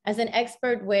as an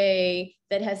expert way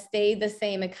that has stayed the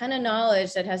same, a kind of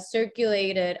knowledge that has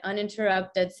circulated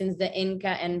uninterrupted since the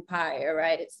Inca Empire,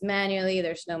 right? It's manually,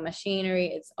 there's no machinery,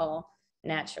 it's all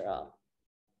natural.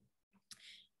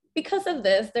 Because of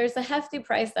this, there's a hefty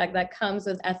price tag that comes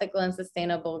with ethical and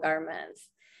sustainable garments.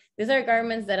 These are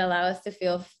garments that allow us to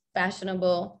feel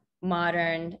fashionable,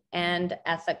 modern, and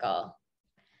ethical.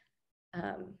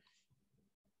 I'm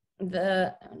going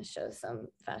to show some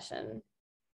fashion.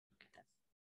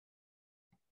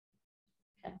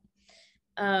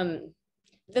 Okay.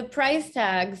 The price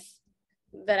tags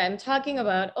that I'm talking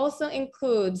about also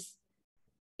includes,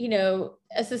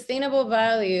 a sustainable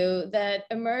value that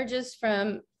emerges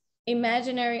from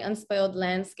imaginary unspoiled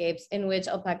landscapes in which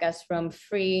alpacas roam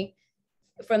free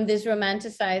from this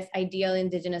romanticized ideal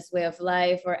indigenous way of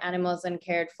life, where animals are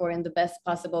cared for in the best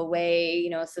possible way,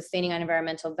 sustaining an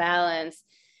environmental balance,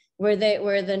 where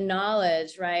the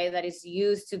knowledge, right, that is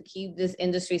used to keep this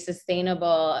industry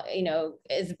sustainable,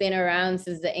 it's been around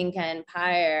since the Inca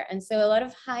Empire. And so a lot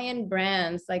of high-end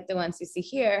brands, like the ones you see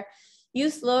here,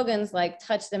 use slogans like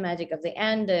touch the magic of the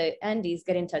Andes,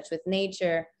 get in touch with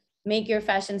nature, make your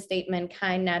fashion statement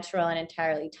kind, natural, and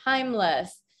entirely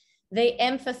timeless. They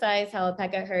emphasize how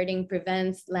alpaca herding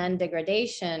prevents land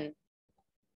degradation.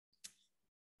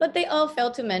 But they all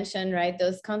fail to mention, right,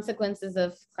 those consequences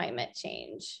of climate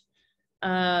change.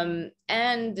 And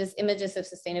these images of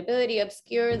sustainability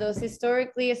obscure those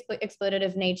historically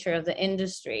exploitative nature of the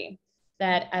industry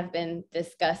that I've been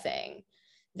discussing.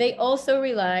 They also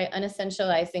rely on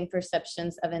essentializing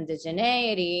perceptions of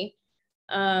indigeneity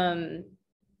that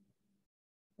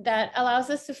allows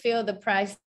us to feel the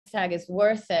price tag is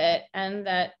worth it, and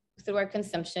that through our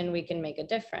consumption, we can make a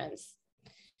difference.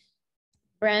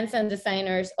 Brands and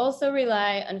designers also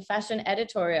rely on fashion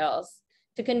editorials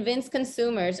to convince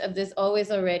consumers of this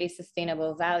always already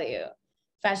sustainable value.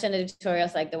 Fashion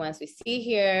editorials like the ones we see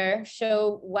here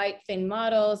show white thin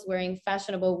models wearing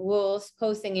fashionable wools,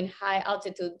 posing in high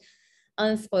altitude,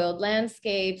 unspoiled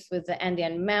landscapes with the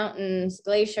Andean mountains,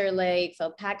 glacier lakes,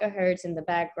 alpaca herds in the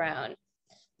background.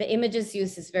 The images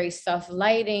use this very soft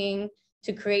lighting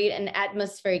to create an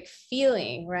atmospheric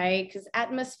feeling, right? Because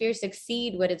atmospheres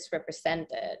exceed what it's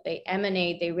represented. They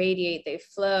emanate, they radiate, they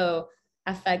flow,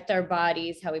 affect our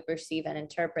bodies, how we perceive and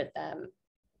interpret them.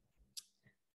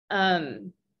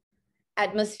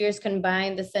 Atmospheres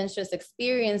combine the sensuous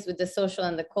experience with the social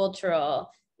and the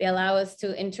cultural. They allow us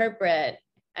to interpret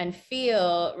and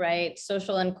feel, right,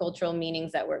 social and cultural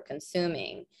meanings that we're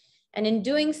consuming. And in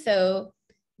doing so,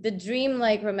 the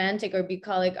dreamlike, romantic, or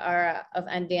bucolic aura of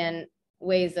Andean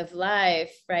ways of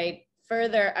life, right,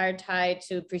 further are tied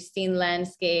to pristine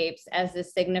landscapes as the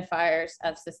signifiers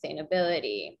of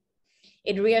sustainability.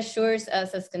 It reassures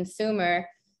us as consumer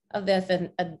of the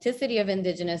authenticity of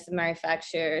indigenous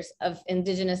manufacturers, of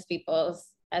indigenous peoples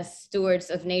as stewards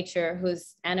of nature,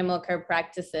 whose animal care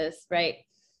practices, right,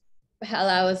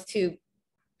 allow us to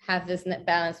have this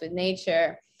balance with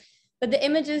nature. But the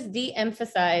images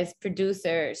de-emphasize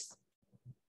producers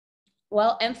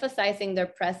while emphasizing their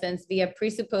presence via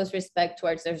presupposed respect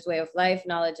towards their way of life,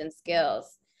 knowledge, and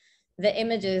skills. The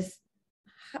images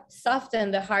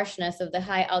soften the harshness of the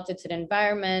high altitude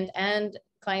environment and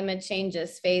climate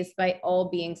changes faced by all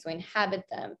beings who inhabit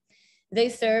them. They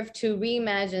serve to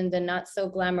reimagine the not so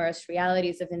glamorous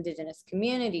realities of indigenous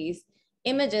communities,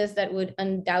 images that would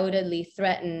undoubtedly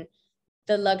threaten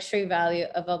the luxury value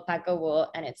of alpaca wool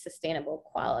and its sustainable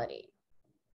quality.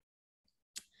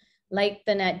 Like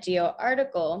the Nat Geo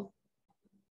article,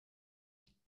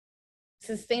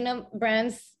 sustainable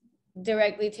brands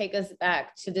directly take us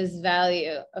back to this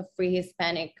value of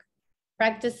pre-Hispanic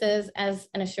practices as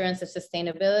an assurance of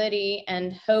sustainability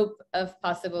and hope of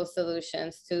possible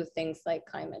solutions to things like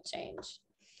climate change.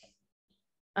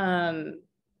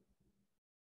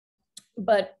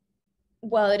 But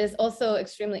while it is also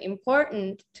extremely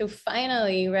important to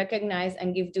finally recognize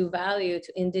and give due value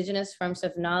to indigenous forms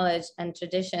of knowledge and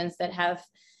traditions that have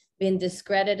been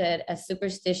discredited as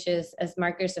superstitious, as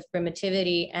markers of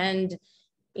primitivity, and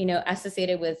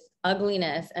associated with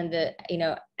ugliness and the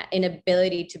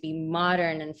inability to be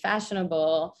modern and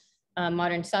fashionable,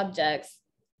 modern subjects,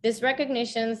 these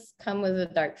recognitions come with a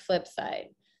dark flip side.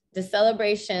 The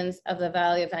celebrations of the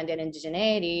value of Andean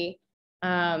indigeneity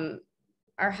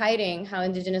are hiding how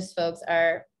indigenous folks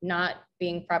are not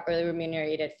being properly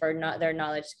remunerated for their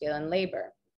knowledge, skill, and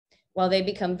labor. While they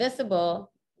become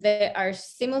visible, they are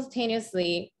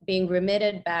simultaneously being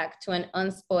remitted back to an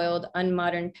unspoiled,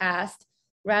 unmodern past,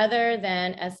 rather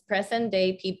than as present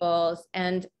day peoples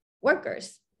and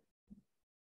workers,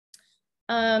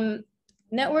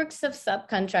 Networks of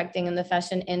subcontracting in the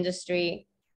fashion industry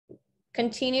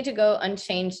continue to go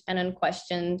unchanged and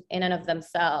unquestioned in and of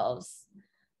themselves,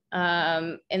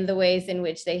 in the ways in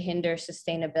which they hinder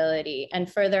sustainability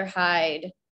and further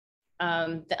hide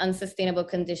the unsustainable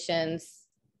conditions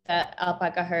that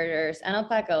alpaca herders and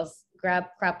alpacas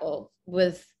grapple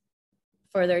with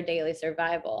for their daily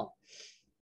survival.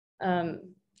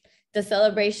 The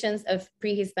celebrations of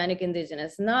pre-Hispanic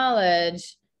indigenous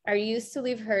knowledge are used to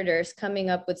leave herders coming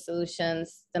up with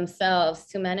solutions themselves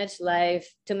to manage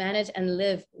and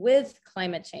live with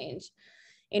climate change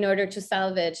in order to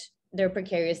salvage their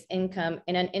precarious income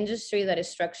in an industry that is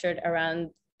structured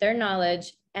around their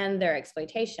knowledge and their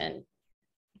exploitation.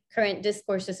 Current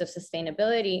discourses of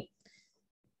sustainability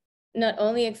not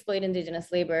only exploit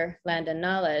indigenous labor, land, and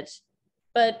knowledge,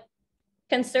 but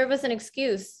can serve as an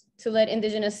excuse to let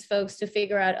indigenous folks to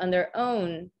figure out on their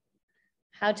own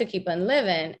how to keep on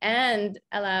living and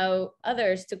allow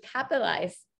others to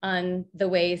capitalize on the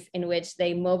ways in which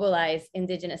they mobilize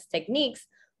indigenous techniques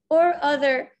or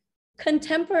other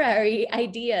contemporary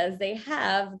ideas they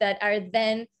have that are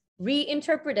then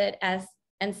reinterpreted as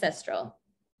ancestral.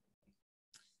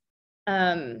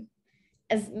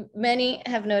 As many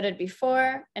have noted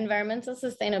before, environmental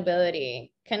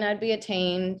sustainability cannot be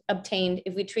obtained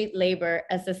if we treat labor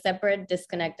as a separate,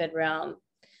 disconnected realm.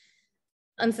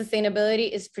 Unsustainability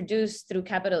is produced through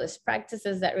capitalist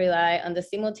practices that rely on the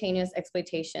simultaneous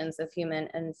exploitations of human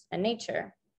and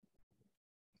nature.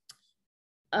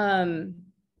 And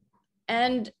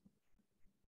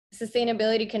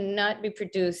sustainability cannot be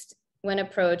produced when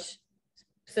approached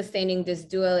sustaining this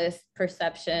dualist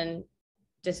perception,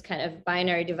 this kind of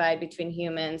binary divide between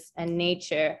humans and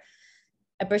nature,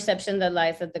 a perception that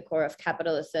lies at the core of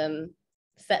capitalism,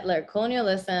 settler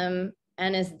colonialism,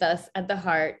 and is thus at the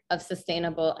heart of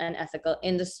sustainable and ethical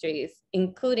industries,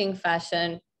 including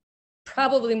fashion,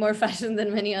 probably more fashion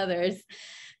than many others.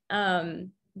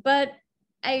 But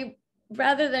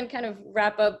rather than kind of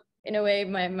wrap up in a way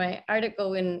my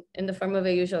article in the form of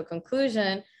a usual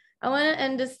conclusion, I want to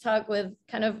end this talk with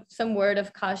kind of some word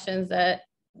of cautions that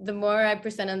the more I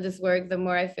present on this work, the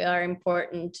more I feel are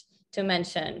important to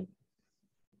mention.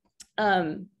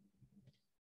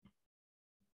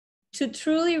 To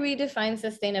truly redefine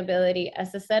sustainability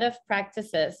as a set of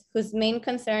practices whose main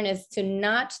concern is to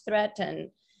not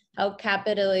threaten how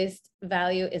capitalist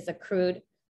value is accrued,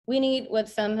 we need what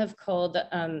some have called,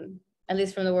 at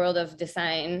least from the world of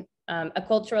design, a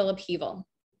cultural upheaval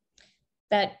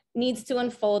that needs to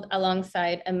unfold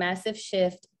alongside a massive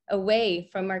shift away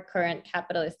from our current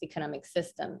capitalist economic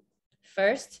system.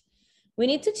 First, we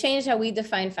need to change how we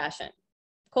define fashion,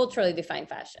 culturally define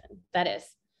fashion, that is.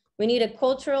 We need a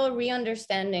cultural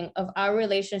re-understanding of our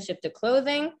relationship to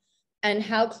clothing and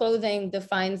how clothing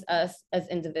defines us as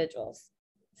individuals.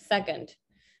 Second,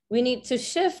 we need to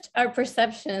shift our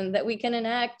perception that we can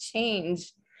enact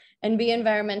change and be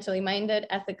environmentally minded,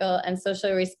 ethical, and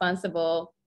socially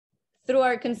responsible through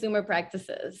our consumer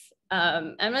practices.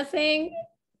 I'm not saying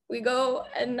we go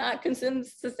and not consume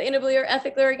sustainably or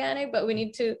ethically organic, but we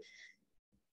need to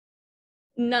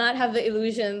not have the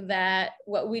illusion that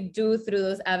what we do through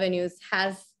those avenues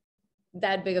has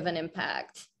that big of an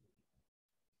impact.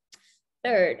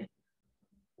 Third,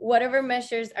 whatever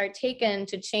measures are taken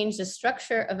to change the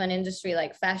structure of an industry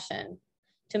like fashion,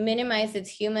 to minimize its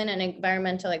human and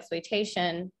environmental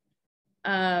exploitation,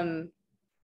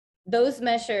 those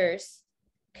measures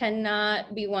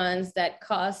cannot be ones that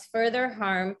cause further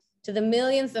harm to the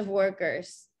millions of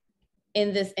workers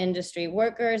in this industry,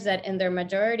 workers that in their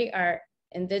majority are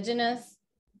indigenous,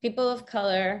 people of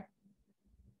color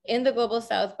in the global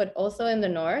south, but also in the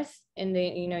north, in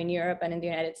Europe and in the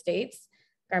United States.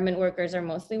 Garment workers are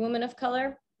mostly women of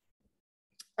color.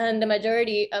 And the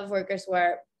majority of workers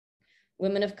were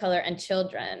women of color and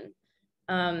children.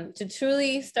 To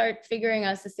truly start figuring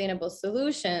out sustainable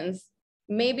solutions,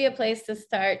 maybe a place to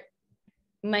start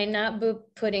might not be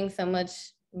putting so much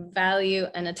value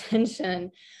and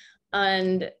attention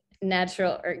on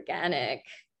natural, organic,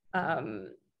 and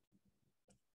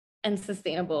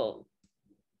sustainable.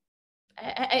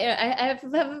 I have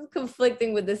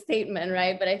conflicting with this statement,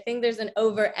 right? But I think there's an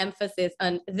overemphasis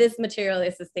on this material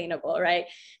is sustainable, right?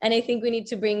 And I think we need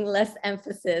to bring less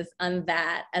emphasis on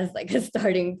that as like a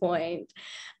starting point,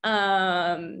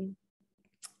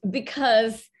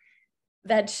 because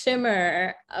that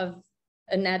shimmer of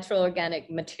a natural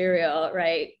organic material,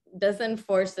 right, doesn't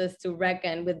force us to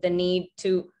reckon with the need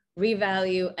to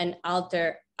revalue and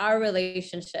alter our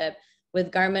relationship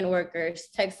with garment workers,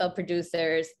 textile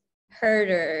producers,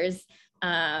 herders,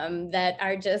 that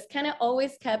are just kind of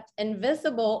always kept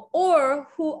invisible or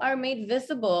who are made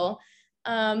visible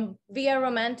via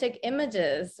romantic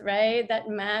images, right, that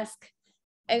mask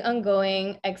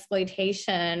ongoing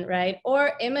exploitation, right,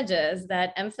 or images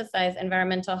that emphasize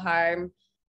environmental harm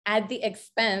at the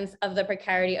expense of the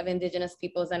precarity of indigenous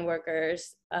peoples and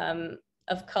workers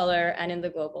of color and in the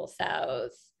global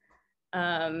South.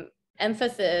 Such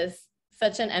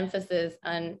an emphasis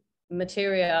on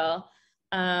material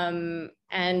and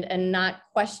not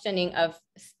questioning of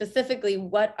specifically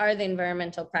what are the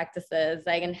environmental practices,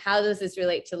 like, and how does this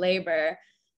relate to labor,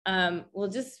 will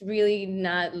just really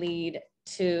not lead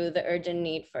to the urgent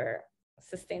need for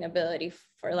sustainability,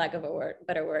 for lack of a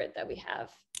better word, that we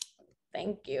have.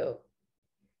 Thank you.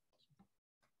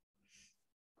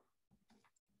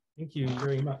 Thank you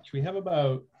very much. We have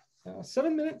about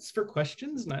 7 minutes for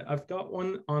questions, and I've got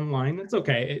one online. It's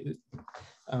okay.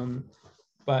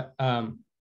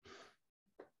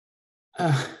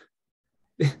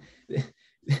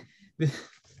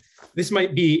 This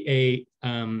might be a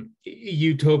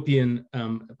utopian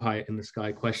pie in the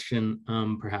sky question,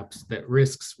 perhaps, that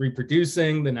risks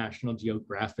reproducing the National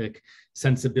Geographic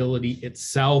sensibility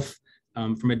itself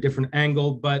from a different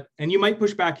angle. And you might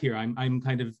push back here. I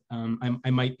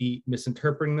might be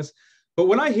misinterpreting this. But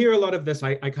when I hear a lot of this,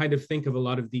 I kind of think of a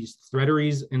lot of these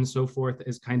threateries and so forth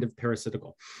as kind of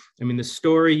parasitical. I mean, the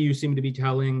story you seem to be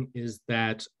telling is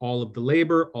that all of the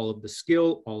labor, all of the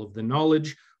skill, all of the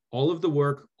knowledge, all of the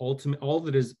work, all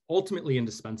that is ultimately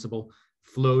indispensable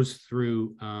flows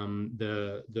through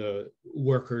the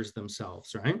workers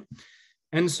themselves, right?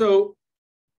 And so,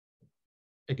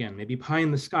 again, maybe pie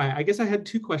in the sky. I guess I had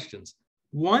two questions.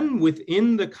 One,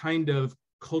 within the kind of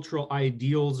cultural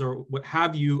ideals or what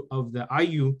have you of the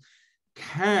IU,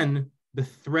 can the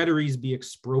threateries be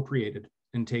expropriated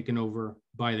and taken over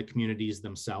by the communities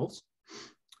themselves?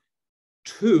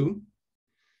 Two,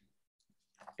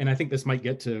 and I think this might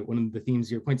get to one of the themes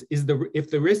of your points, is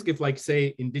if like,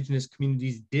 say, indigenous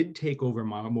communities did take over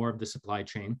more of the supply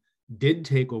chain, did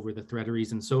take over the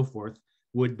threateries and so forth,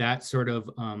 would that sort of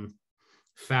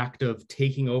fact of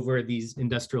taking over these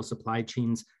industrial supply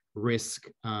chains risk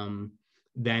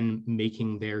then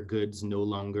making their goods no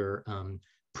longer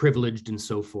privileged and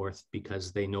so forth,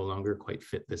 because they no longer quite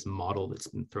fit this model that's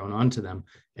been thrown onto them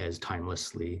as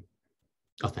timelessly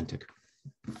authentic?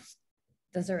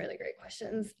 Those are really great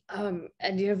questions. And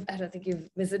I don't think you've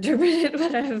misinterpreted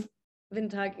what I've been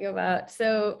talking about.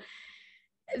 So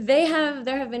there have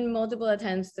been multiple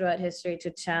attempts throughout history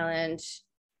to challenge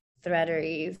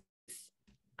threateries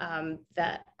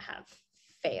that have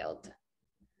failed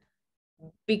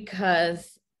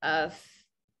because of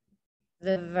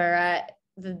the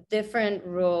different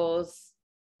rules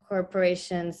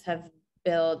corporations have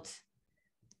built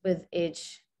with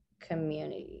each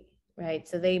community, right?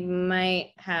 So they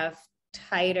might have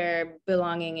tighter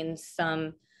belonging in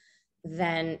some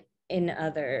than in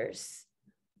others.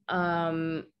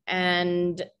 And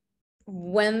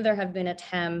when there have been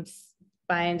attempts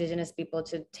by indigenous people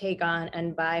to take on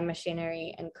and buy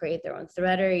machinery and create their own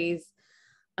threateries,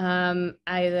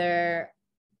 either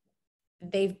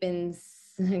they've been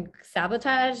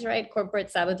sabotage, right? Corporate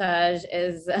sabotage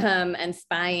is, and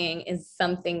spying is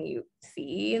something you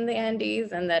see in the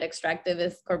Andes and that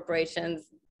extractivist corporations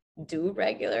do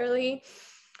regularly.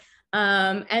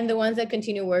 And the ones that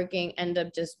continue working end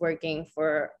up just working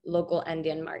for local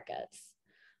Andean markets.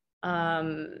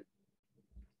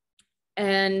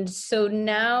 And so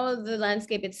now the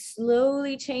landscape is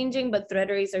slowly changing, but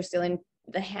threateries are still in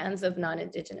the hands of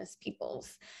non-indigenous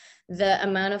peoples. The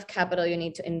amount of capital you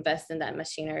need to invest in that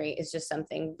machinery is just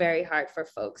something very hard for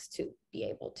folks to be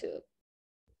able to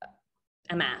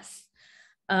amass.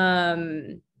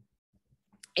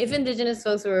 If indigenous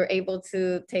folks were able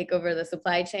to take over the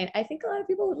supply chain, I think a lot of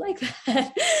people would like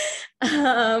that.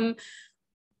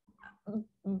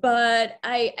 But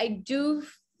I do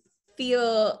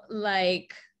feel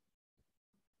like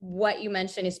what you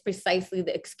mentioned is precisely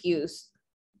the excuse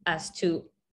as to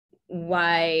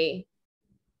why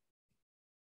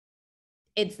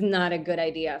it's not a good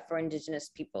idea for indigenous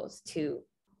peoples to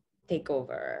take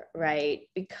over, right?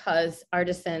 Because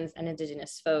artisans and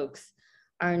indigenous folks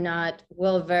are not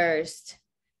well-versed.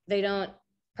 They don't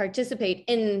participate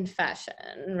in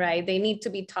fashion, right? They need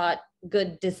to be taught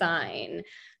good design.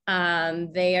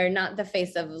 They are not the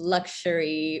face of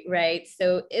luxury, right?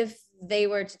 So if they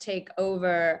were to take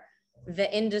over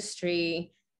the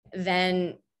industry,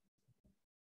 then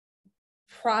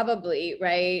probably,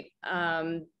 right,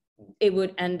 it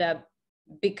would end up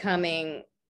becoming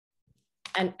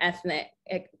an ethnic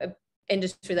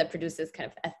industry that produces kind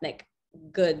of ethnic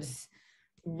goods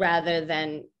rather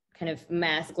than kind of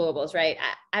mass globals, right?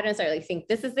 I don't necessarily think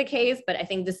this is the case, but I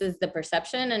think this is the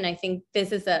perception. And I think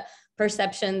this is a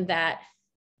perception that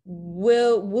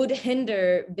would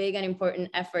hinder big and important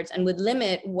efforts and would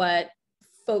limit what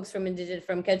folks from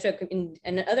Quechua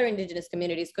and other indigenous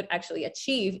communities could actually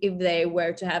achieve if they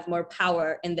were to have more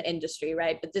power in the industry,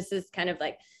 right? But this is kind of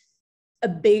like a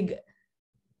big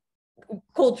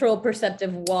cultural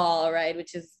perceptive wall, right?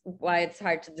 Which is why it's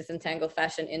hard to disentangle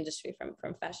fashion industry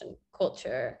from fashion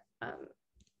culture.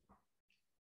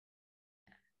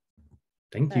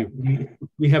 Thank you.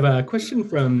 We have a question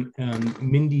from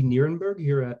Mindy Nierenberg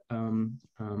here at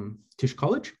Tisch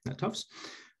College at Tufts.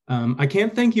 I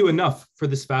can't thank you enough for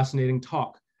this fascinating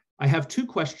talk. I have two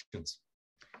questions.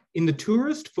 In the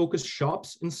tourist-focused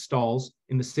shops and stalls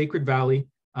in the Sacred Valley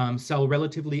sell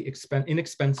relatively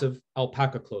inexpensive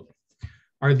alpaca clothing.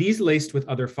 Are these laced with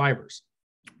other fibers?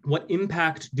 What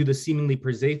impact do the seemingly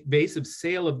pervasive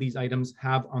sale of these items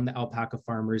have on the alpaca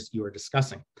farmers you are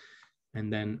discussing?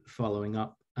 And then following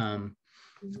up,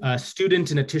 a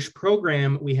student in a Tisch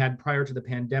program we had prior to the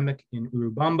pandemic in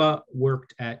Urubamba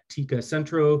worked at Tica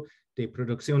Centro de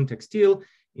Producción Textil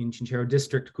in Chinchero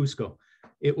District, Cusco.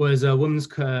 It was a women's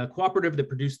cooperative that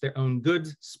produced their own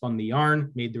goods, spun the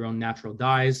yarn, made their own natural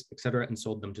dyes, et cetera, and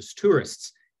sold them to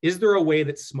tourists. Is there a way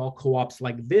that small co-ops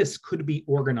like this could be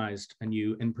organized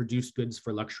and produce goods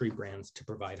for luxury brands to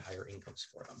provide higher incomes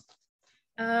for them?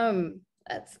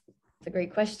 That's a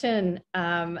great question.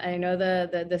 I know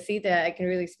the CITA, I can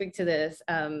really speak to this.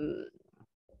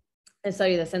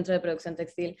 Sorry, the Centro de Producción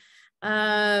Textil.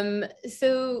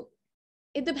 So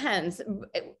it depends.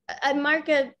 At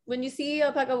market, when you see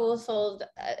alpaca wool sold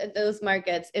at those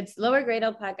markets, it's lower grade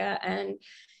alpaca, and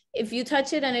if you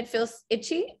touch it and it feels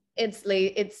itchy, it's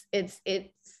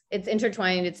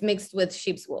intertwined. It's mixed with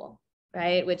sheep's wool,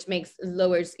 right? Which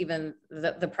lowers even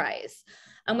the price.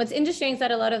 And what's interesting is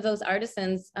that a lot of those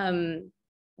artisans,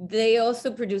 they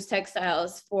also produce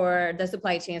textiles for the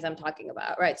supply chains I'm talking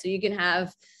about, right? So you can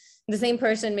have the same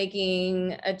person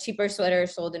making a cheaper sweater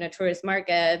sold in a tourist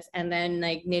market and then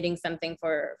like knitting something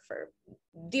for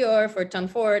Dior, for Tom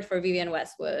Ford, for Vivienne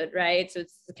Westwood, right? So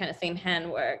it's the kind of same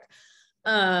handwork.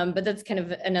 But that's kind of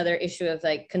another issue of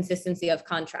like consistency of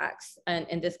contracts and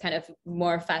in this kind of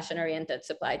more fashion oriented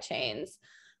supply chains.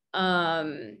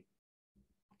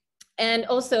 And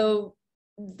also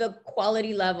the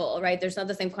quality level, right? There's not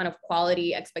the same kind of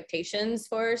quality expectations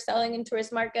for selling in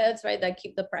tourist markets, right? That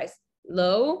keep the price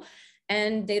low,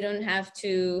 and they don't have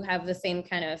to have the same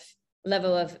kind of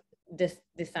level of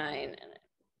design. And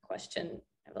I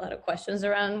have a lot of questions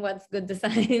around what's good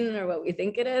design or what we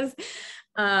think it is.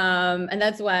 And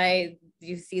that's why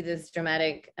you see this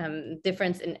dramatic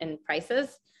difference in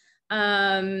prices.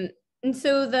 And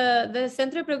so the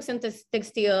Centro de Producción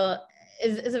Textil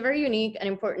is a very unique and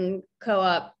important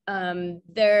co-op.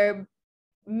 Their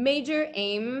major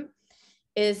aim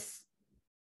is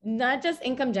not just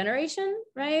income generation,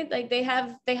 right? Like they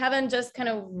haven't just kind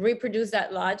of reproduced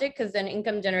that logic, because then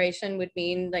income generation would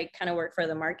mean like kind of work for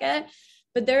the market.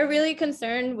 But they're really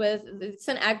concerned with, it's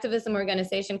an activism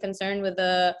organization concerned with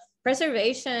the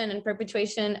preservation and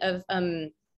perpetuation of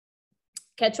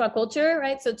Quechua culture,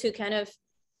 right? So to kind of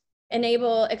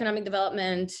enable economic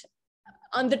development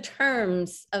on the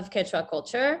terms of Quechua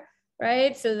culture,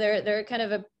 right? So they're kind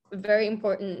of a very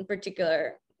important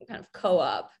particular kind of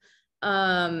co-op.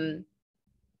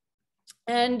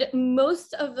 And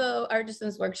most of the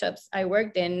artisans workshops I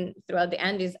worked in throughout the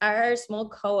Andes are small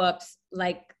co-ops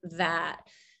like that.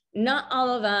 Not all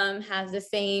of them have the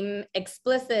same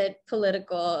explicit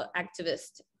political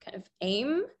activist kind of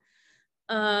aim.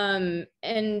 And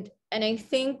I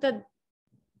think that,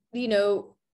 you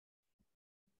know,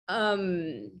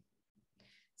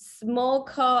 small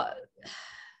co-ops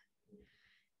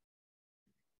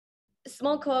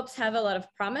have a lot of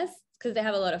promise because they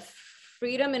have a lot of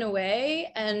freedom in a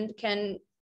way and can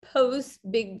pose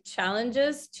big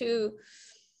challenges to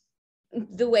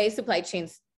the way supply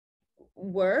chains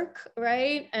work,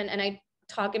 right? And I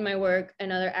talk in my work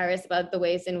and other areas about the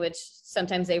ways in which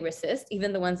sometimes they resist,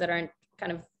 even the ones that aren't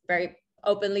kind of very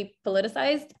openly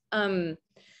politicized.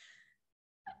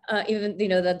 Even, you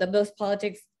know, that those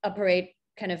politics operate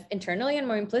kind of internally and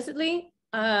more implicitly.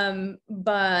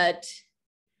 But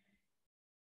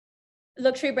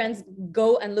luxury brands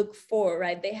go and look for,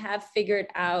 right? They have figured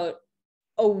out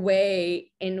a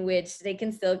way in which they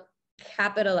can still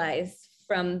capitalize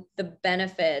from the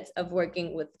benefits of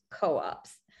working with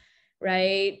co-ops,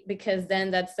 right? Because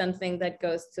then that's something that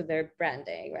goes to their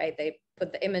branding, right? They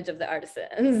put the image of the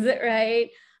artisans, right?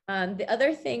 The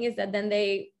other thing is that then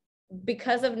they,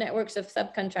 because of networks of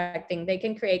subcontracting, they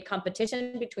can create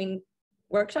competition between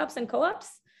workshops and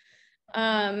co-ops.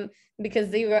 because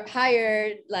they were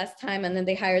hired last time and then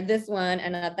they hired this one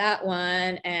and not that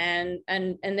one. And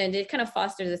then it kind of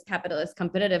fosters this capitalist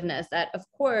competitiveness that, of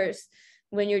course,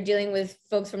 when you're dealing with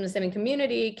folks from the same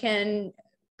community, can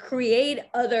create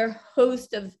other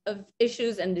host of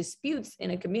issues and disputes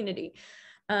in a community.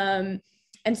 And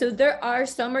so there are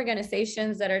some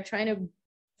organizations that are trying to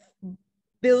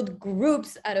build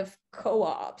groups out of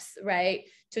co-ops, right?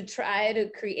 To try to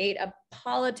create a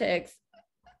politics,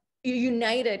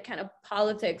 united kind of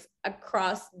politics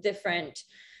across different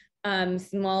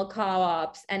small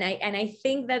co-ops. And I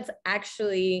think that's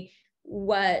actually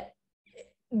what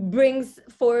brings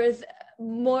forth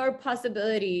more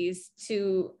possibilities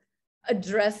to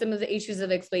address some of the issues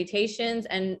of exploitations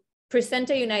and present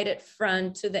a united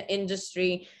front to the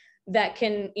industry that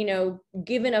can, you know,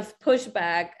 give enough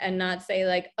pushback and not say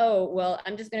like, oh, well,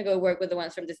 I'm just going to go work with the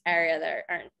ones from this area that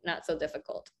are not so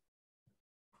difficult.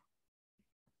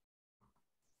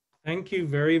 Thank you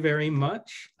very, very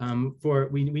much.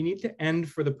 We need to end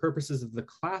for the purposes of the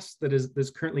class that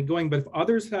is currently going, but if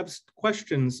others have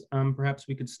questions, perhaps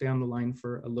we could stay on the line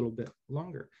for a little bit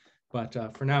longer. But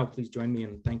for now, please join me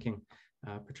in thanking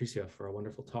Patricia for a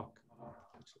wonderful talk.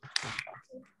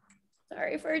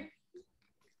 Sorry for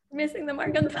missing the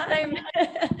mark on time.